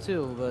have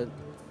too, but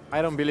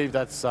I don't believe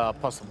that's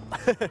possible.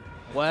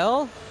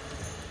 well.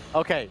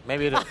 Okay,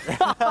 maybe it is.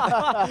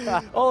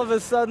 All of a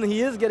sudden,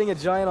 he is getting a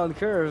giant on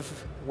curve.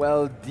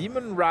 Well,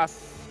 Demon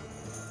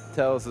Wrath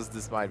tells us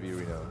this might be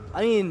Reno.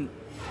 I mean,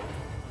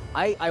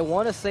 I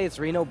want to say it's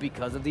Reno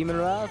because of Demon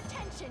Wrath.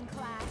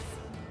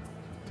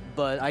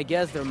 But I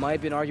guess there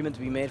might be an argument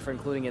to be made for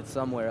including it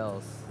somewhere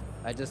else.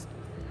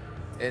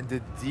 And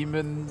the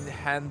Demon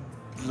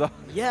Handlock.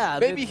 Yeah.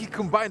 Maybe he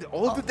combined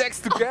all the decks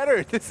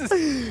together. This is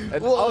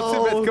an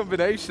ultimate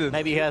combination.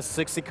 Maybe he has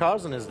 60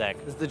 cards in his deck.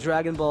 It's the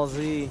Dragon Ball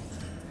Z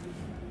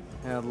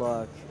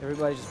handlock.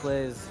 Everybody just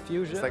plays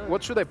Fusion. It's like,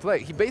 what should I play?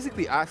 He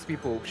basically asks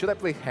people, should I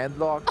play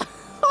Handlock,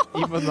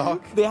 Demon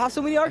Lock? They have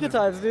so many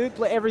archetypes, dude.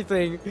 Play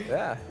everything.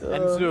 Yeah.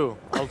 And two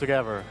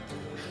altogether.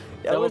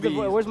 Yeah,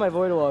 where's my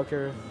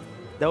Voidwalker?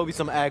 There will be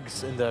some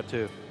eggs in there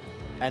too.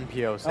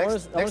 NPOs.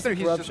 Next turn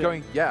he's just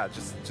going,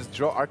 just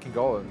draw Arcing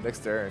Golem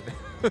next turn.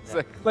 It's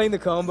like playing the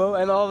combo,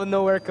 and all of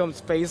nowhere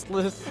comes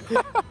Faceless.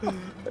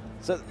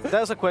 So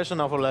there's a question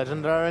of a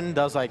Legendaren.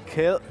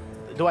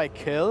 Do I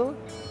kill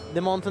the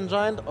Mountain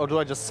Giant, or do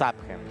I just sap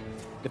him?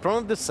 The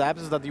problem with the sap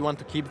is that you want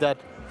to keep that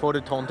for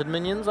the taunted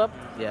minions up.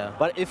 Yeah.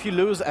 But if you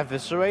lose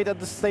Eviscerate at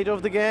this stage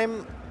of the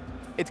game,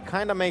 it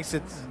kind of makes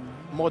it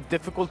more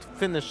difficult to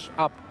finish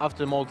up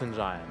after Molten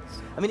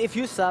Giants. I mean, if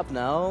you sap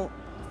now,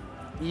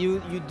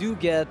 you do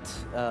get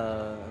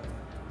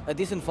a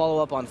decent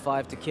follow-up on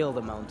 5 to kill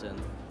the Mountain.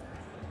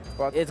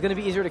 But it's going to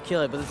be easier to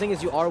kill it, but the thing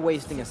is you are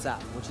wasting a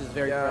sap, which is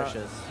very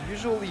precious.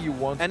 Usually you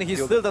want and to he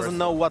kill still doesn't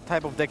know what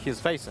type of deck he's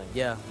facing.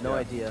 Yeah, no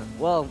idea.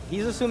 Well,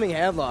 he's assuming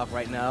handlock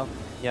right now,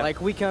 like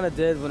we kind of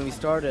did when we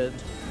started.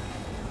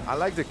 I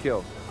like the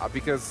kill,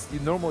 because you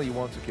normally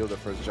want to kill the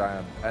first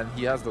giant, and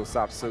he has those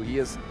saps, so he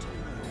is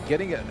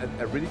getting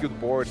a really good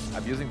board.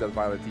 I'm using that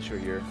Violet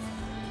T-shirt here.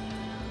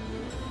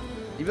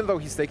 Even though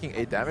he's taking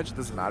 8 damage, it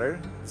doesn't matter.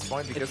 It's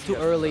fine because it's too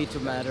early to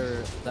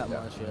matter that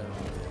much,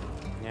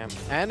 Yeah,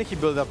 and he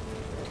built up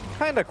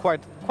kind of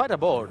quite a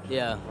board.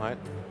 Yeah. Right.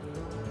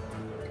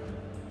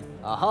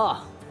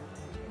 Aha.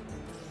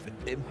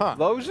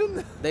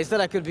 Implosion? They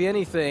said I could be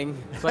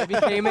anything, so I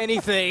became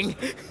anything.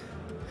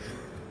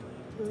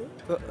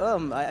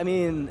 I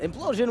mean,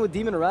 Implosion with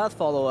Demon Wrath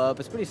follow-up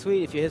is pretty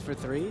sweet if you hit for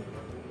 3.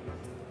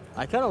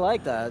 I kind of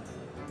like that,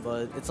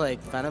 but it's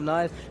like Phantom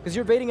Knives, because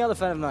you're baiting out the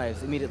Phantom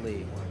Knives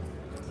immediately.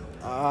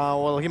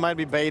 Well, he might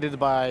be baited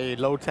by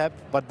low tap,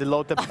 but the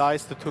low tap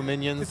dies to 2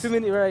 minions.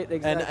 Right,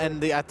 exactly.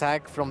 And the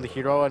attack from the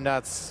hero, and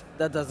that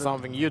doesn't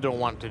something you don't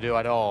want to do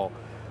at all.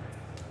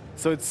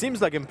 So it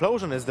seems like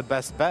Implosion is the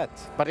best bet,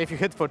 but if you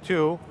hit for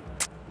 2,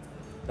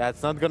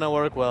 that's not gonna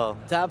work well.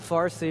 Tap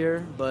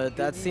Farseer, but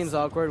that seems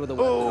awkward with the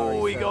weapon.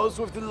 Oh, he goes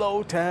with the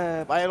low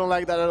tap. I don't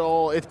like that at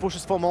all. It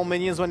pushes for more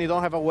minions when you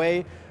don't have a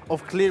way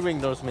of clearing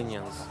those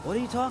minions. What are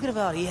you talking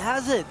about? He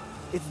has it.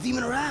 It's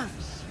Demon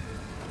Wrath.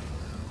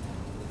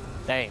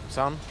 Damn,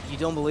 son. You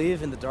don't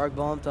believe in the Dark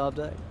Bomb top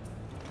deck?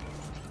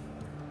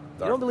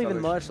 You don't believe in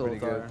much,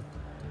 Lothar.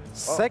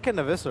 Second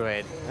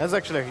Eviscerate. That's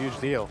actually a huge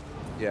deal.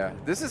 Yeah,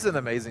 this is an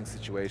amazing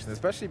situation,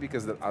 especially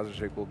because the Azure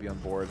Drake will be on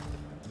board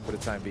for the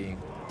time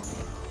being.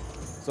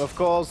 So of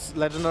course,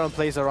 Legendaren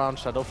plays around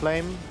Shadow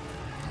Flame.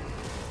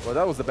 Well,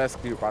 that was the best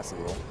clear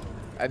possible.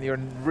 And you're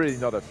really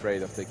not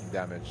afraid of taking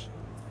damage.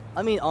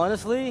 I mean,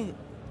 honestly,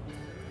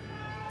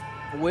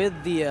 with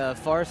the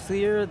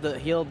Farseer, the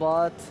Heal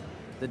Bot,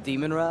 the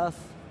Demon Wrath,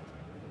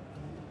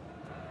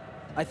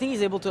 I think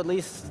he's able to at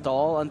least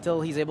stall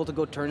until he's able to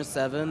go turn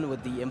 7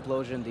 with the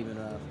Implosion Demon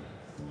Wrath.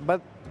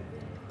 But,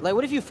 like,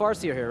 what if you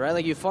Farseer here, right?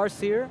 Like, you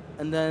Farseer,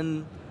 and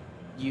then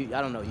you,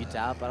 I don't know, you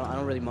tap. I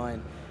don't really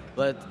mind.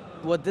 But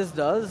what this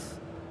does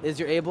is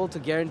you're able to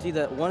guarantee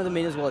that one of the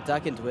minions will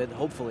attack into it,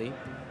 hopefully.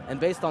 And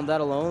based on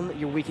that alone,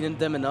 you're weakening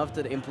them enough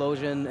that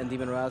Implosion and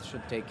Demon Wrath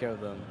should take care of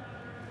them.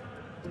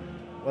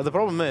 well, the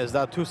problem is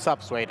there are 2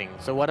 saps waiting.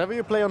 So whatever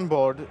you play on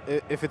board,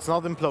 if it's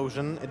not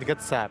Implosion, it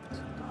gets sapped.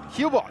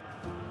 Healbot!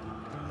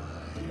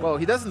 Well,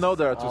 he doesn't know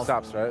there are 2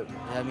 saps, right?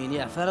 I mean,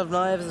 yeah, Phantom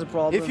Knives is a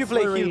problem. If you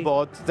play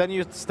Healbot, then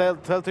you tell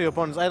to your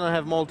opponents, I don't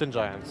have Molten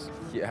Giants.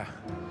 Yeah.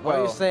 Why do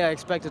Well, you say I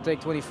expect to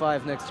take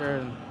 25 next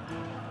turn?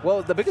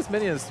 well, the biggest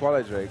minion is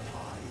Twilight Drake.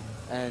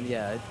 And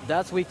yeah,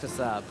 that's weak to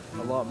sap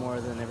a lot more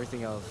than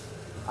everything else.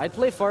 I'd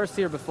play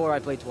Farseer before I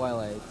play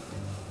Twilight.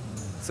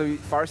 So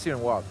Farseer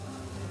and what?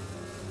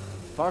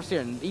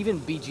 Farseer and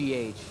even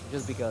BGH,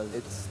 just because.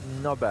 It's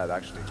not bad,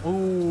 actually.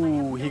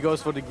 Ooh, he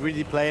goes for the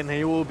greedy play and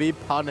he will be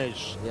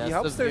punished. Yeah, He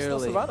helps there's no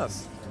severely.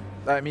 Sylvanas.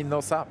 I mean,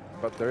 no sap,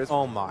 but there is.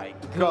 Oh my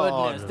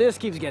Goodness, god. this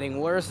keeps getting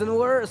worse and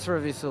worse for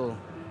Visule.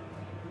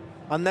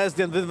 Unless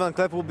the Invisible Van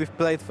Clef will be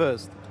played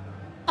first.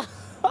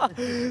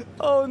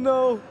 Oh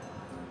no!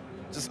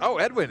 Just, oh,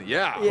 Edwin,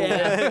 yeah.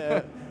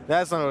 Yeah.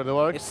 That's not how it It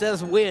works.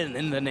 says win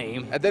in the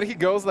name. And then he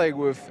goes like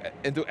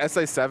into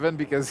SI7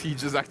 because he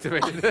just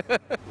activated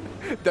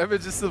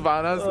damages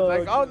Sylvanas. Oh,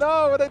 Like, oh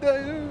no, what did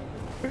I do?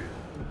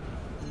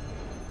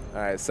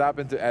 Alright, sap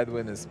into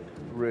Edwin is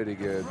pretty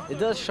good. It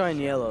does shine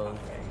yellow.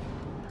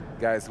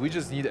 Guys, we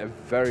just need a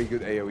very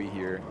good AoE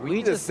here. We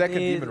need a just second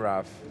need- Demon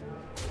Wrath.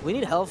 We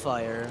need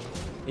Hellfire.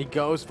 He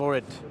goes for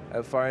it.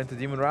 Hellfire into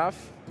Demon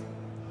Wrath.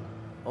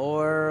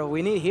 Or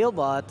we need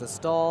Healbot to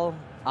stall,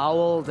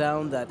 Owl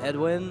down that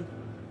Edwin.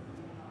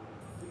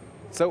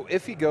 So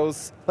if he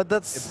goes But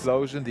that's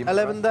Implosion, Demon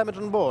 11 Wrath. damage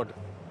on board.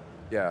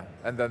 Yeah,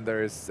 and then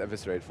there is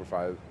Eviscerate for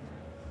 5.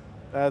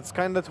 That's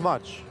kind of too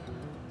much.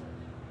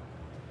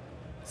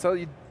 So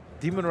you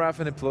Demon Wrath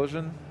and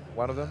Implosion,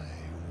 one of them?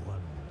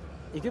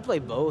 You could play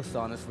both,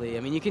 honestly. I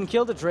mean, you can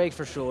kill the Drake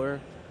for sure.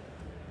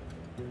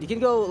 You can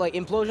go like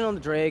Implosion on the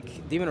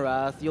Drake, Demon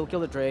Wrath, you'll kill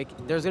the Drake.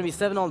 There's going to be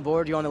 7 on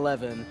board, you're on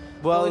 11.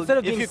 Well, instead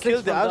of if being you 6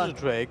 kill the from Azure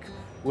Drake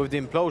with the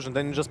Implosion,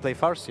 then you just play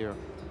Farseer.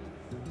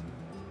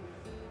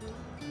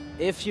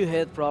 if you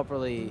hit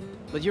properly.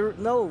 But you're,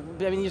 no,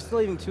 I mean, you're still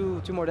leaving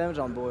two more damage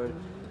on board.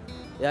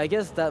 Yeah, I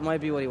guess that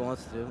might be what he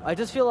wants to do. I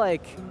just feel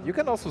like, You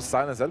can also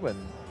silence Edwin.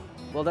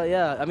 well, that,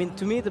 yeah, I mean,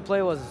 to me, the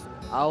play was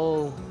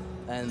Owl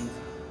and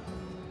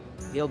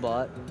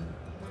Healbot.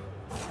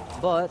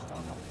 But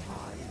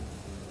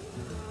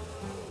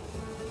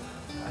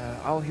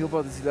I'll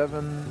Healbot is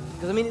 11.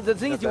 because, I mean, the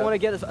thing is you want to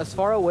get as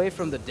far away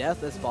from the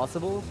death as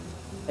possible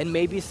and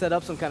maybe set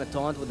up some kind of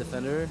taunt with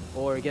Defender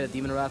or get a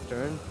Demon Wrath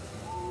turn.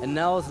 And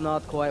now is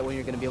not quite when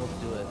you're going to be able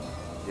to do it.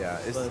 Yeah,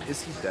 But-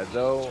 is he dead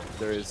though?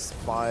 There is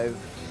 5,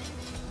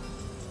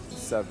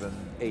 7,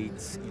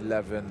 8,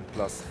 11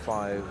 plus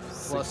 5,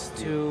 Plus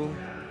 16. 2.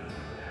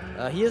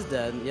 He is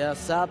dead. Yeah,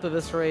 Sap,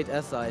 Eviscerate,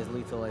 SI is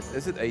lethal, I think.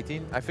 Is it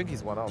 18? I think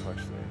he's 1 off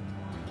actually.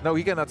 No,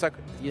 he can attack.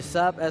 You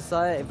Sap, SI,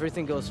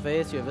 everything goes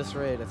face, you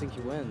Eviscerate, I think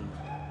you win.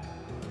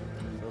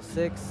 So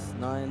 6,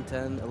 9,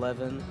 10,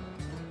 11.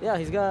 Yeah,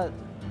 he's got...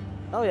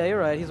 Oh yeah, you're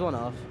right, he's 1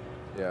 off.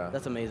 Yeah.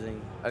 That's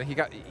amazing. And he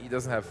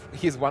doesn't have,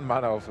 he's 1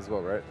 mana off as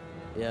well, right?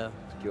 Yeah.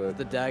 To kill it.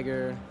 The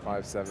dagger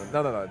 5, 7.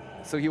 No.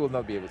 So he will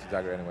not be able to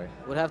dagger anyway.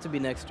 would have to be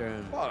next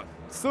turn. Well,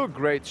 still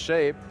great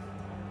shape.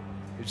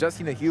 You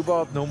just need a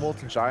Healbot, no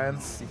Molten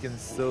Giants. He can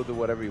still do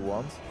whatever he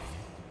wants.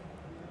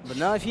 But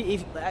now if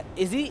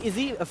is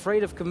he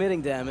afraid of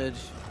committing damage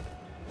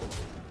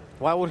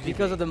Why would he?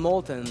 because of the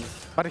Moltens?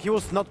 But he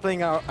was not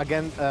playing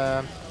again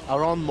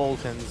around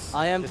Moltens.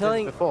 I am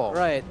telling before.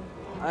 Right.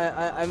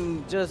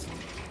 I'm just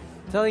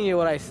telling you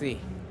what I see.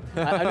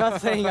 I'm not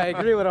saying I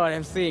agree with what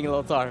I'm seeing,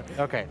 Lothar.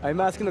 Okay.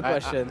 I'm asking the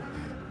question.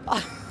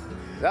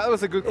 That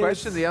was a good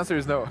question. The answer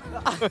is no.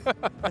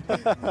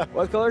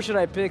 What color should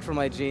I pick for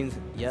my jeans?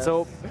 Yes.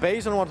 So,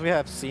 based on what we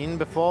have seen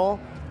before,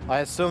 I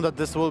assume that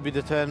this will be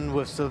the turn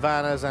with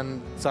Sylvanas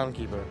and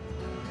Sunkeeper.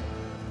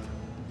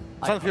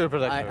 Sunfury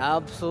Protector. I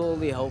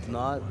absolutely hope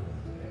not.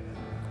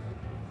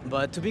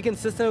 But to be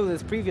consistent with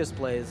his previous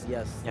plays,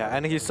 yes. Yeah,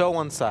 and he saw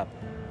one sap.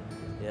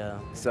 Yeah.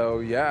 So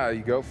yeah,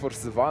 you go for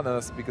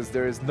Sylvanas because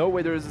there is no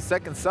way there is a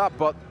second sub,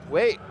 but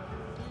wait,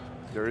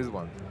 there is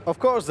one. Of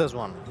course there's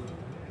one.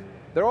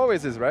 There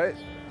always is, right?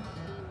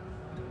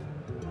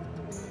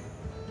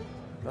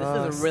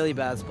 This is a really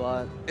bad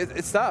spot.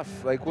 It's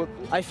tough. Like what?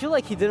 I feel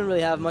like he didn't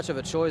really have much of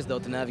a choice though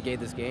to navigate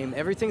this game.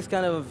 Everything's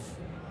kind of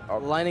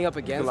lining up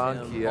against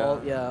him.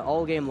 Yeah.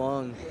 All game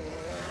long.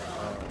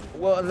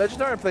 Well, and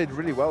Legendaren played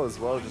really well as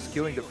well, just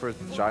killing the first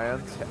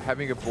giant,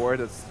 having a board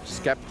that's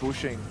just kept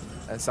pushing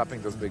and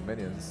sapping those big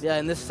minions. Yeah,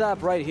 and this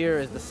sap right here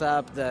is the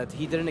sap that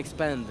he didn't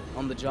expend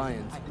on the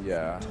giant.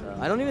 Yeah.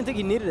 I don't even think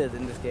he needed it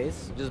in this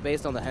case, just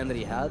based on the hand that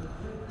he had.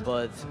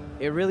 But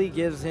it really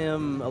gives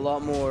him a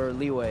lot more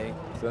leeway.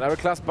 So another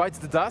class bites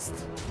the dust,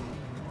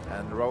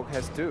 and Rogue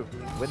has 2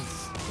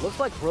 wins. Looks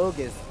like Rogue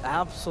is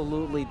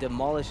absolutely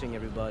demolishing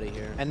everybody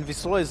here. And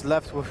Visule is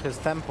left with his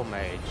Tempo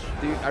Mage.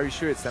 Are you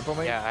sure it's Tempo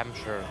Mage? Yeah, I'm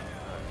sure.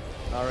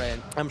 All right.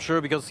 I'm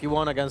sure because he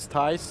won against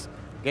Thijs.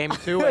 Game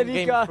 2 and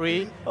Game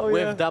 3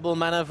 with double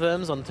mana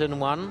firms on turn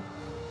 1.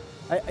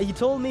 He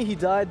told me he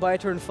died by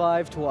turn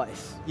 5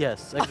 twice.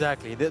 Yes,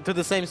 exactly. To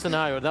the same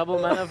scenario. Double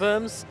mana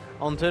firms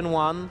on turn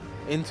 1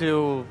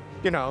 into,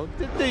 you know,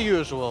 the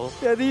usual.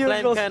 Yeah, the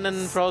usual. Flame Cannon,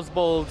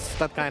 Frostbolts,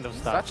 that kind of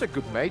stuff. Such a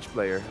good mage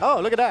player. Oh,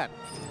 look at that.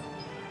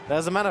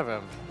 There's a mana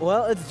firm.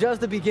 Well, it's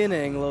just the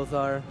beginning,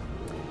 Lothar.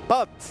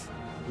 But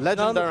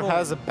Legendaren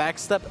has a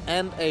backstab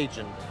and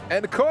agent.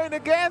 And coin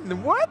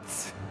again.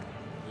 What?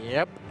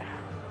 Yep.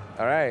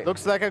 All right.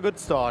 Looks like a good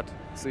start.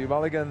 So you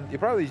mulligan, you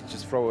probably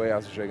just throw away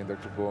Astro Dragon,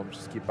 Dr. Boom,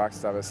 just keep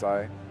backstab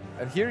SI.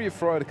 And here you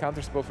throw out a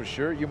counter spell for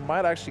sure. You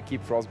might actually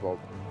keep Frostbolt.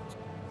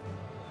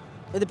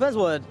 It depends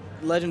what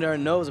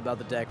Legendaren knows about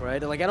the deck,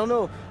 right? Like, I don't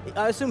know.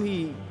 I assume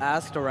he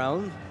asked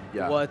around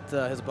what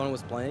his opponent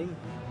was playing.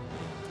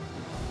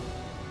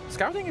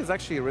 Scouting is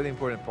actually a really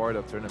important part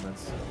of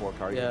tournaments for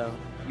card game.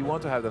 You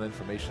want to have that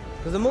information.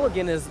 Because the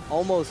mulligan is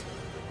almost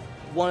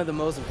one of the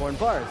most important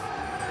parts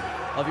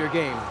of your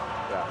game.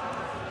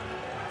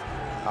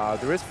 Yeah.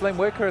 There is Flame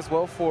Waker as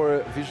well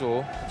for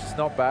Visule, which is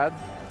not bad.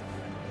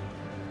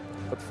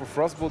 But for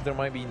Frostbolt, there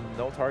might be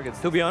no targets.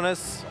 To be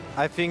honest,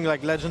 I think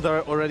like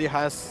Legendary already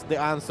has the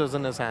answers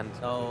in his hand.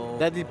 Oh.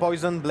 Deadly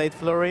Poison, Blade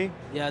Flurry.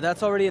 Yeah,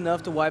 that's already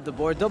enough to wipe the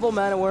board. Double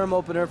Mana Worm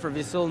opener for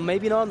Visule.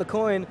 Maybe not on the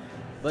coin,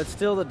 but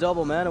still the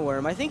double Mana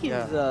Worm. I think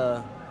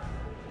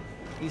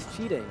he's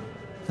cheating.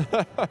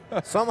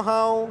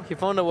 Somehow he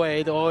found a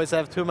way to always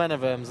have 2 Mana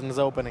Worms in his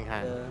opening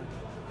hand.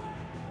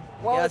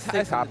 Well, it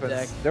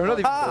happens. They're not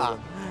even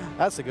frozen.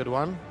 That's a good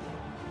one.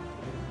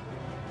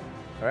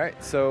 All right,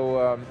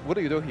 so what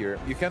do you do here?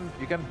 You can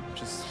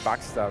just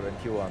backstab and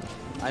kill one.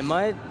 I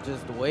might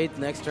just wait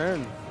next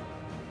turn.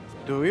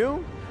 Do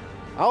you?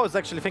 I was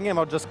actually thinking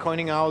about just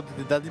coining out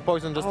the Deadly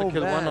Poison just to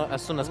kill one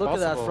as soon as possible.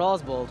 Look at that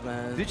Frostbolt,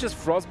 man. Did you just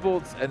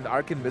Frostbolt and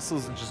Arcane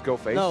Missiles and just go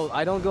face? No,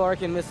 I don't go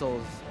Arcane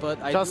Missiles, but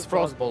I just do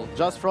Frostbolt.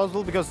 Just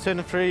Frostbolt because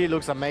turn 3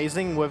 looks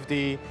amazing with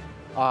the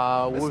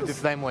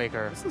Flame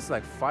Waker. This is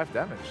like 5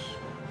 damage.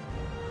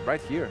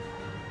 Right here.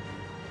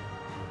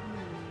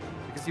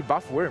 Because you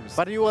buff worms.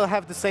 But you will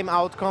have the same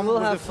outcome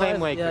with the Flame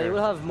Waker. Yeah, you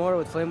will have more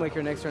with Flame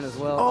Waker next turn as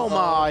well. Oh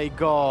my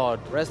god.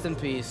 Rest in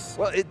peace.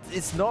 Well,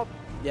 it's not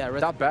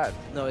that bad.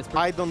 No, it's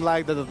I don't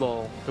like that at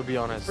all, to be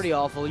honest. It's pretty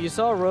awful. You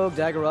saw Rogue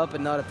dagger up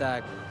and not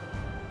attack.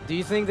 Do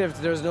you think that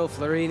there's no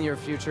Flurry in your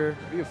future?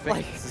 What do you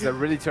think? This is a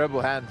really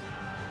terrible hand.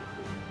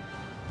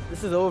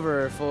 This is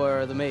over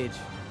for the mage.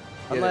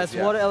 Unless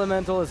Water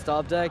Elemental is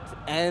top decked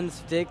and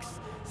sticks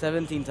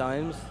 17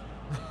 times.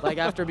 Like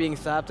after being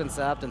sapped and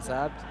sapped and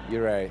sapped.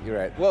 You're right, you're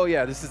right. Well,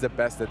 yeah, this is the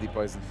best Deadly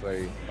Poison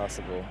Flurry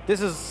possible.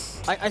 This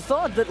is... I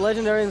thought that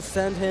Legendarian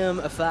sent him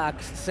a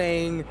fax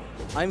saying,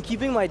 I'm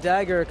keeping my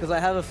dagger because I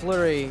have a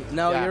Flurry,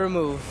 now you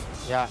remove.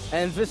 Yeah.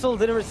 And Visule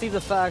didn't receive the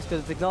fax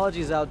because the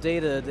technology is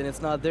outdated and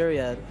it's not there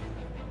yet.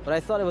 But I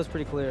thought it was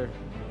pretty clear.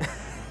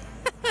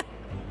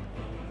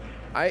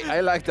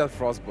 I like that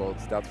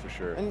Frostbolt, that's for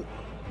sure. And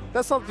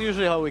that's not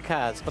usually how we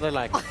cast, but I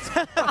like it.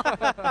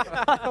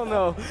 I don't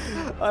know.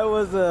 I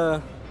was...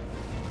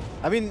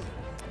 I mean,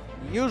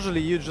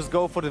 usually you just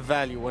go for the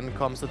value when it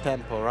comes to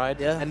tempo, right?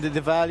 Yeah. And the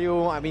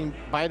value, I mean,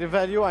 by the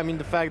value, I mean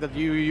the fact that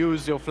you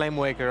use your Flame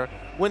Waker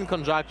in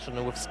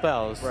conjunction with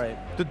spells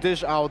to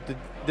dish out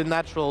the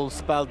natural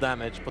spell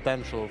damage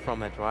potential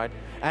from it, right?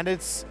 And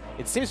it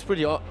seems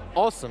pretty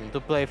awesome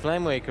to play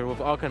Flame Waker with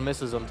Arcane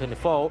Missiles on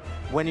 24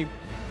 when you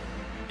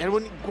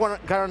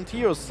guarantee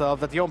yourself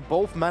that your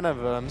both Mana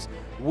Worms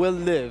will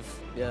live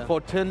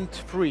for turn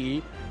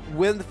 3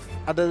 with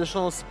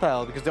additional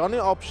spell, because the only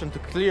option to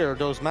clear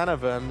those mana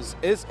worms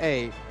is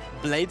a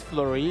Blade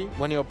Flurry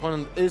when your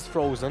opponent is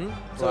frozen.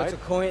 So right? it's a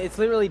coin. It's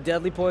literally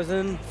deadly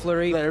poison,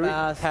 flurry,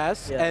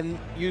 pass, yeah. And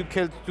you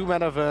killed 2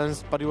 mana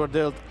worms, but you were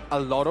dealt a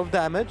lot of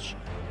damage,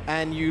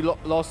 and you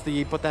lost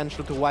the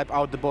potential to wipe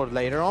out the board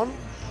later on.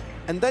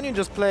 And then you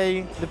just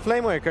play the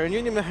Flamewaker, and you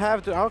didn't even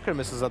have the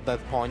Alchemists at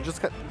that point. You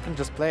can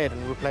just play it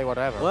and replay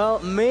whatever. Well,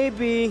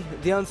 maybe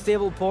the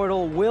Unstable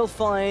Portal will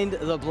find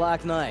the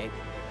Black Knight.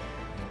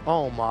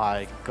 Oh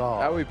my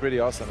god. That would be pretty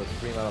awesome with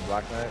 3 mana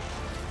Black Knight.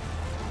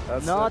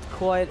 That's not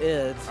quite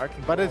it.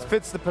 But it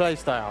fits the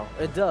playstyle.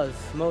 It does,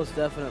 most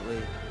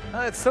definitely.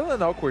 It's still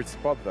an awkward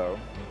spot though,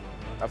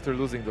 after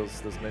losing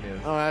those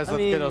minions. Oh, let's not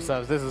kid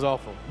ourselves. This is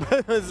awful.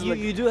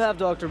 You do have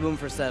Dr. Boom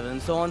for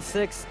 7, so on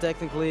 6,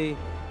 technically,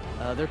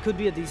 there could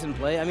be a decent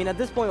play. I mean, at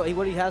this point,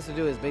 what he has to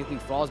do is basically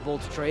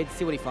Frostbolt trade,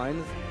 see what he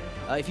finds.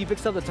 If he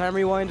picks up the Time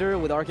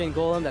Rewinder with Arcane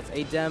Golem, that's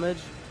 8 damage.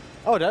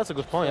 Oh, that's a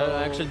good point. So,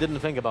 I actually didn't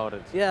think about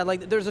it. Yeah,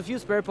 like there's a few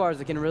spare parts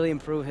that can really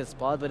improve his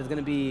spot, but it's going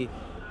to be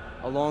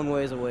a long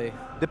ways away.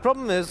 The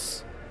problem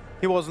is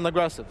he wasn't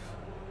aggressive.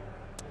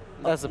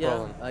 That's the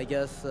problem. I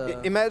guess.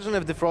 Imagine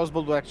if the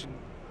Frostbolt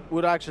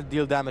would actually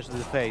deal damage to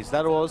the face.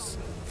 That was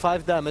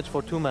 5 damage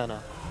for 2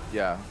 mana.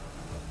 Yeah,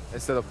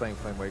 instead of playing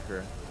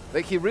Flamewaker.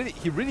 Like he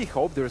really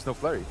hoped there is no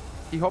flurry.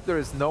 He hoped there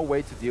is no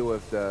way to deal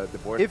with the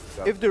board.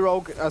 If the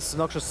rogue, as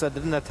Noxious said,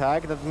 didn't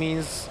attack, that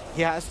means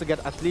he has to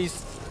get at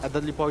least a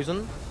deadly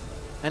poison,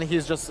 and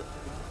he's just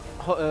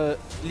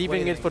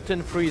leaving it for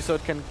turn free so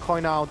it can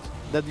coin out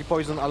deadly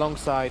poison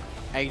alongside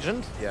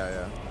Agent.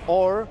 Yeah.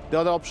 Or the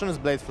other option is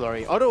Blade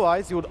Flurry.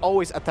 Otherwise, you would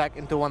always attack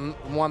into one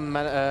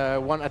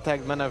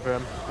attacked mana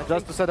worm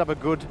just to set up a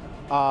good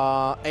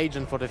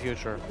Agent for the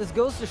future. This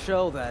goes to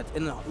show that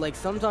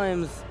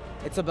sometimes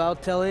it's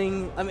about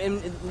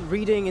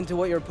reading into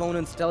what your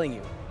opponent's telling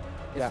you.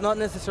 It's not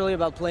necessarily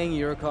about playing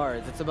your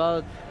cards. It's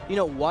about,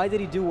 why did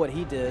he do what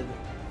he did?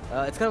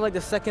 It's kind of like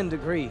the second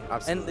degree.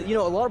 Absolutely. And,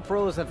 a lot of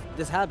pros have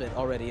this habit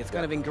already. It's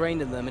kind of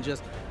ingrained in them. And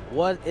just,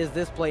 what is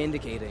this play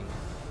indicating?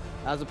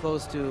 As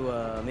opposed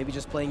to maybe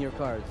just playing your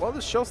cards. Well,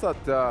 this shows that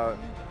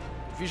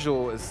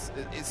Visule is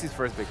his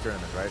first big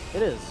tournament, right?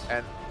 It is.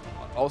 And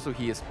also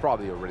he is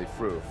probably already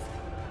through.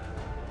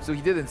 So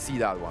he didn't see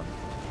that one.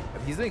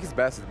 And he's doing his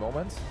best at the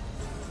moment.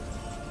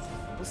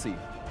 We'll see.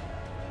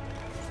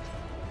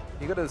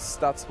 He got a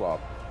stat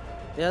swap.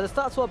 Yeah, the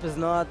stat swap is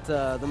not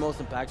the most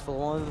impactful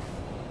one,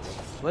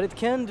 but it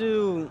can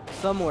do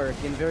some work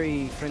in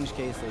very fringe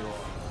cases.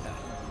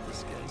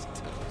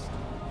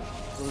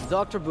 So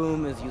Dr.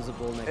 Boom is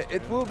usable next turn.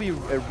 It will be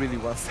a really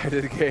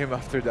one-sided game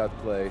after that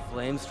play.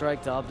 Flame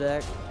Strike top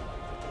deck.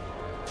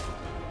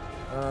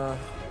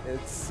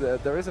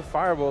 There is a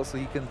Fireball, so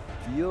he can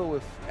deal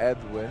with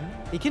Edwin.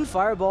 He can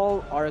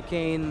Fireball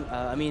Arcane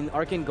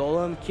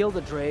Golem, kill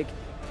the Drake,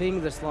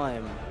 ping the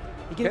Slime.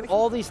 He can do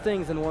all these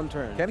things in one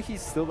turn. Can he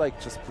still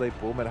just play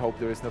Boom and hope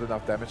there is not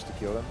enough damage to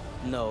kill him?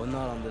 No,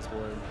 not on this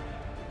board.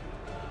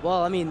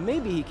 Well,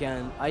 maybe he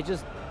can.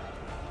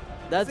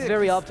 That's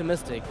very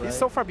optimistic, right? He's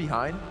so far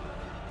behind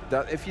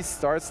that if he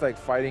starts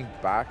fighting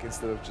back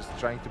instead of just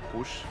trying to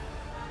push,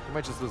 he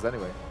might just lose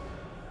anyway.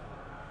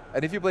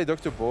 And if you play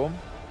Dr. Boom,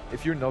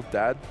 if you're not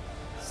dead,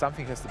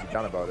 something has to be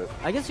done about it.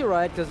 I guess you're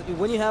right, because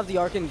when you have the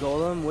Arcane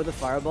Golem with the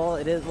Fireball,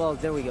 it is, well,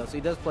 there we go. So he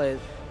does play,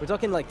 we're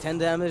talking 10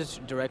 damage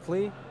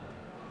directly,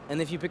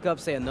 and if you pick up,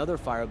 say, another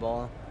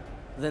Fireball,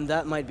 then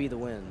that might be the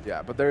win.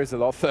 Yeah, but there is a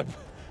lot of them.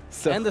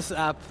 So and the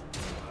Sap,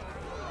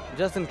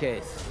 just in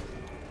case.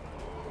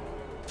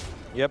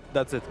 Yep,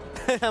 that's it.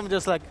 I'm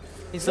just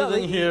he's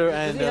sitting here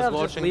and just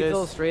watching this.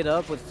 Lethal straight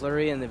up with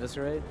Flurry and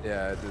Eviscerate?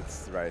 Yeah,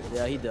 that's right.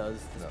 Yeah, he does.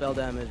 The spell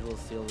damage will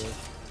seal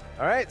this.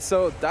 All right,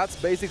 so that's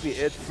basically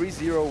it.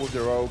 3-0 with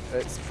the Rogue.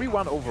 It's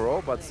 3-1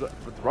 overall, but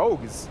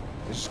Rogue is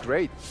just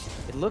great.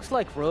 It looks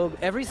like Rogue,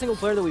 every single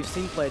player that we've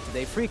seen play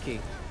today, Freaky,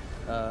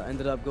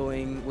 ended up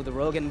going with the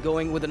Rogue and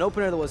going with an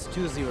opener that was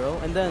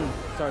 2-0 and then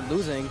started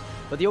losing.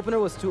 But the opener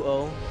was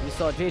 2-0. We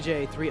saw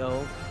JJ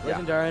 3-0.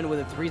 Legendaren with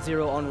a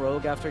 3-0 on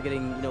Rogue after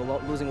getting,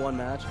 losing one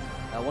match,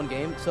 one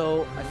game.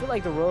 So I feel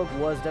like the Rogue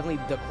was definitely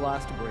the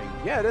class to bring.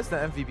 Yeah, it is the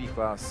MVP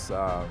class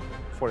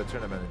for the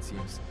tournament, it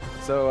seems.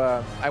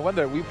 So I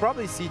wonder, we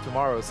probably see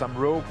tomorrow some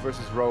Rogue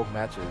versus Rogue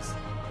matches.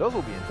 Those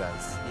will be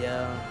intense.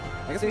 Yeah.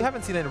 I guess we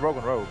haven't seen any Rogue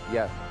on Rogue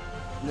yet.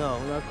 No,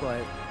 not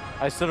quite.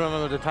 I still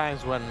remember the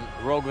times when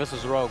Rogue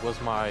versus Rogue was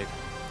my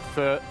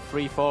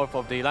 3/4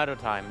 of the ladder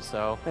time,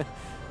 so...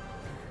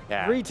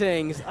 Yeah.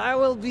 Greetings, I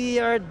will be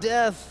your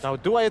death. Now,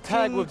 do I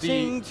attack with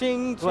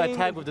I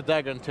attack with the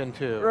dagger in turn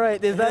 2?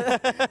 Right, is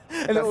that?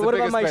 And what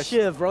about my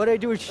Shiv, bro? What do I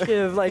do with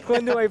Shiv?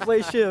 When do I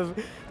play Shiv?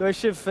 Do I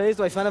Shiv face?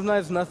 Do I Fan of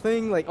Knives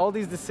nothing? All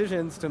these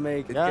decisions to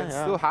make. It can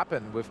still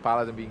happen with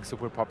Paladin being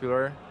super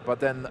popular,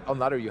 but then on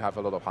ladder you have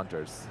a lot of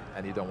Hunters,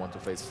 and you don't want to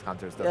face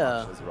Hunters that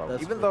much as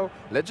well. Even though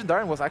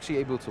Legendaren was actually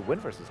able to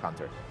win versus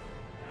Hunter.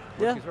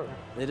 Yeah,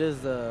 it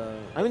is.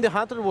 I mean, the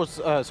Hunter was,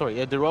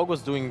 the Rogue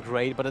was doing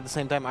great, but at the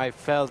same time, I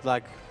felt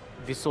like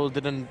Visule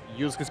didn't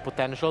use his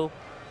potential.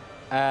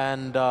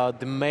 And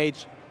the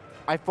Mage,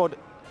 I thought,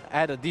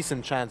 had a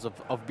decent chance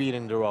of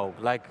beating the Rogue.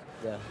 Like,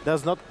 Yeah.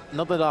 there's not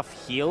enough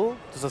heal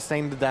to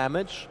sustain the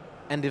damage,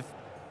 and if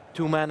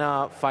 2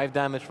 mana, 5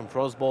 damage from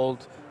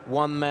Frostbolt,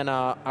 1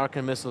 mana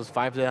Arcane Missiles,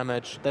 5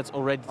 damage, that's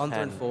already On 10.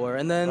 turn 4.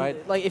 And then,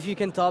 right? like, if you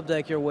can top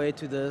deck your way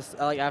to this,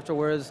 like,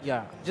 afterwards,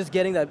 Yeah. just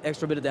getting that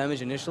extra bit of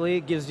damage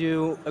initially gives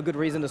you a good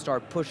reason to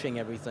start pushing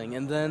everything.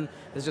 And then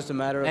it's just a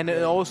matter of... And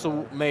it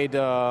also made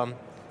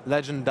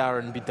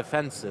Legendaren be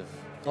defensive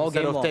All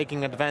instead game of long.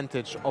 taking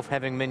advantage of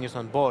having minions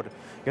on board.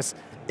 Because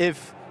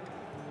if...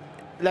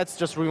 Let's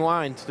just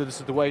rewind to the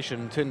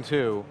situation, turn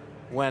 2,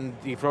 when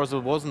the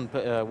Frostbolt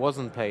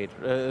wasn't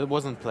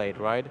played,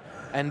 right?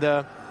 And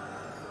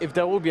if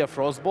there will be a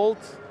Frostbolt,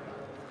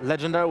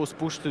 Legendary was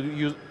pushed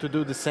to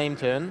do the same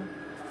turn,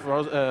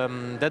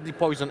 Deadly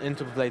Poison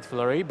into Blade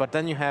Flurry, but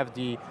then you have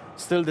the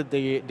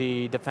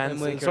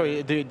defense,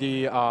 sorry,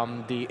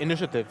 the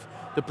initiative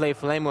to play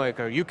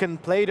Flamewaker. You can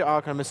play the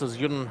Arcane Missiles,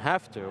 you don't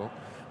have to,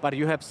 but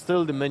you have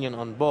still the minion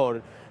on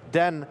board.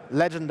 Then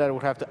Legendary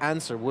would have to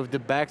answer with the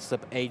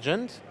backstep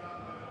agent,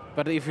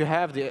 but if you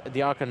have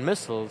the Arcane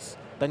Missiles,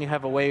 then you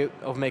have a way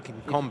of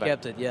making combat.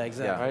 Kept it, yeah,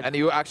 exactly. Yeah. Right? And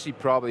you actually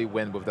probably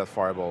win with that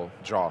fireball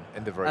draw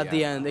in the very end. At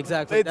the end,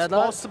 exactly. It's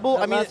possible.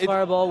 That I mean, last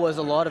fireball was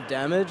a lot of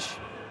damage,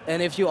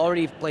 and if you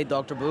already played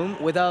Dr.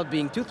 Boom without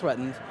being too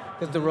threatened,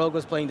 because the Rogue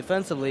was playing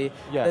defensively,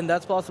 then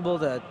that's possible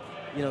that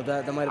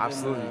that might have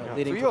been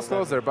leading so to he was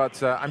closer,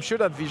 but I'm sure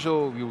that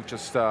Visule will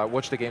just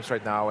watch the games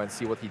right now and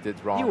see what he did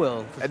wrong. He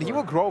will, and he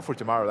will grow for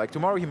tomorrow. Like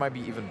tomorrow, he might be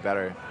even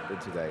better than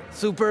today.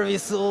 Super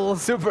Visule.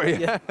 Super,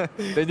 yeah.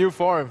 The new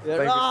form.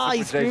 Yeah.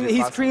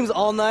 He screams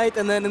all night,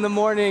 and then in the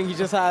morning he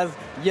just has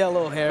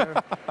yellow hair.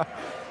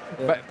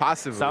 But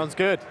passively. Sounds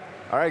good.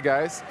 All right,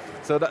 guys.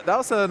 So that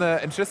was an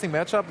interesting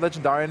matchup.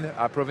 Legendaren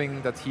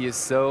proving that he is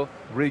still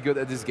really good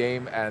at this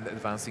game and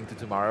advancing to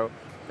tomorrow.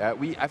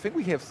 I think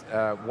we have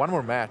one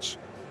more match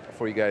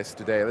for you guys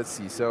today. Let's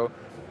see. So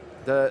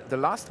the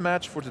last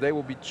match for today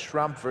will be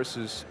Trump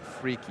versus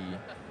Freaky.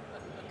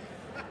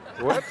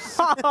 Whoops.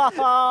 All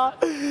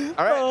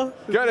right,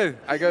 got it.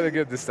 I got it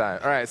good this time.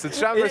 All right, so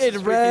Trump versus It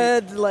Freaky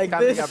read like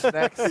coming this. up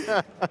next.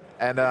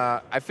 And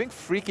I think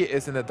Freaky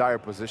is in a dire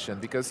position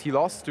because he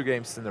lost 2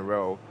 games in a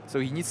row, so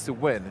he needs to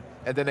win.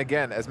 And then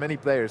again, as many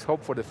players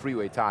hope for the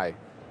freeway tie,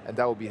 and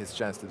that will be his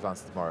chance to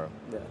advance tomorrow.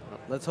 Yeah.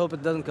 Let's hope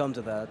it doesn't come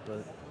to that,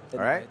 but... All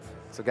right,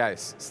 so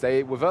guys,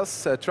 stay with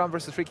us. Trump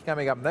versus Freaky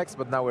coming up next,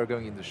 but now we're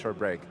going into a short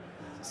break.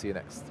 See you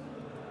next.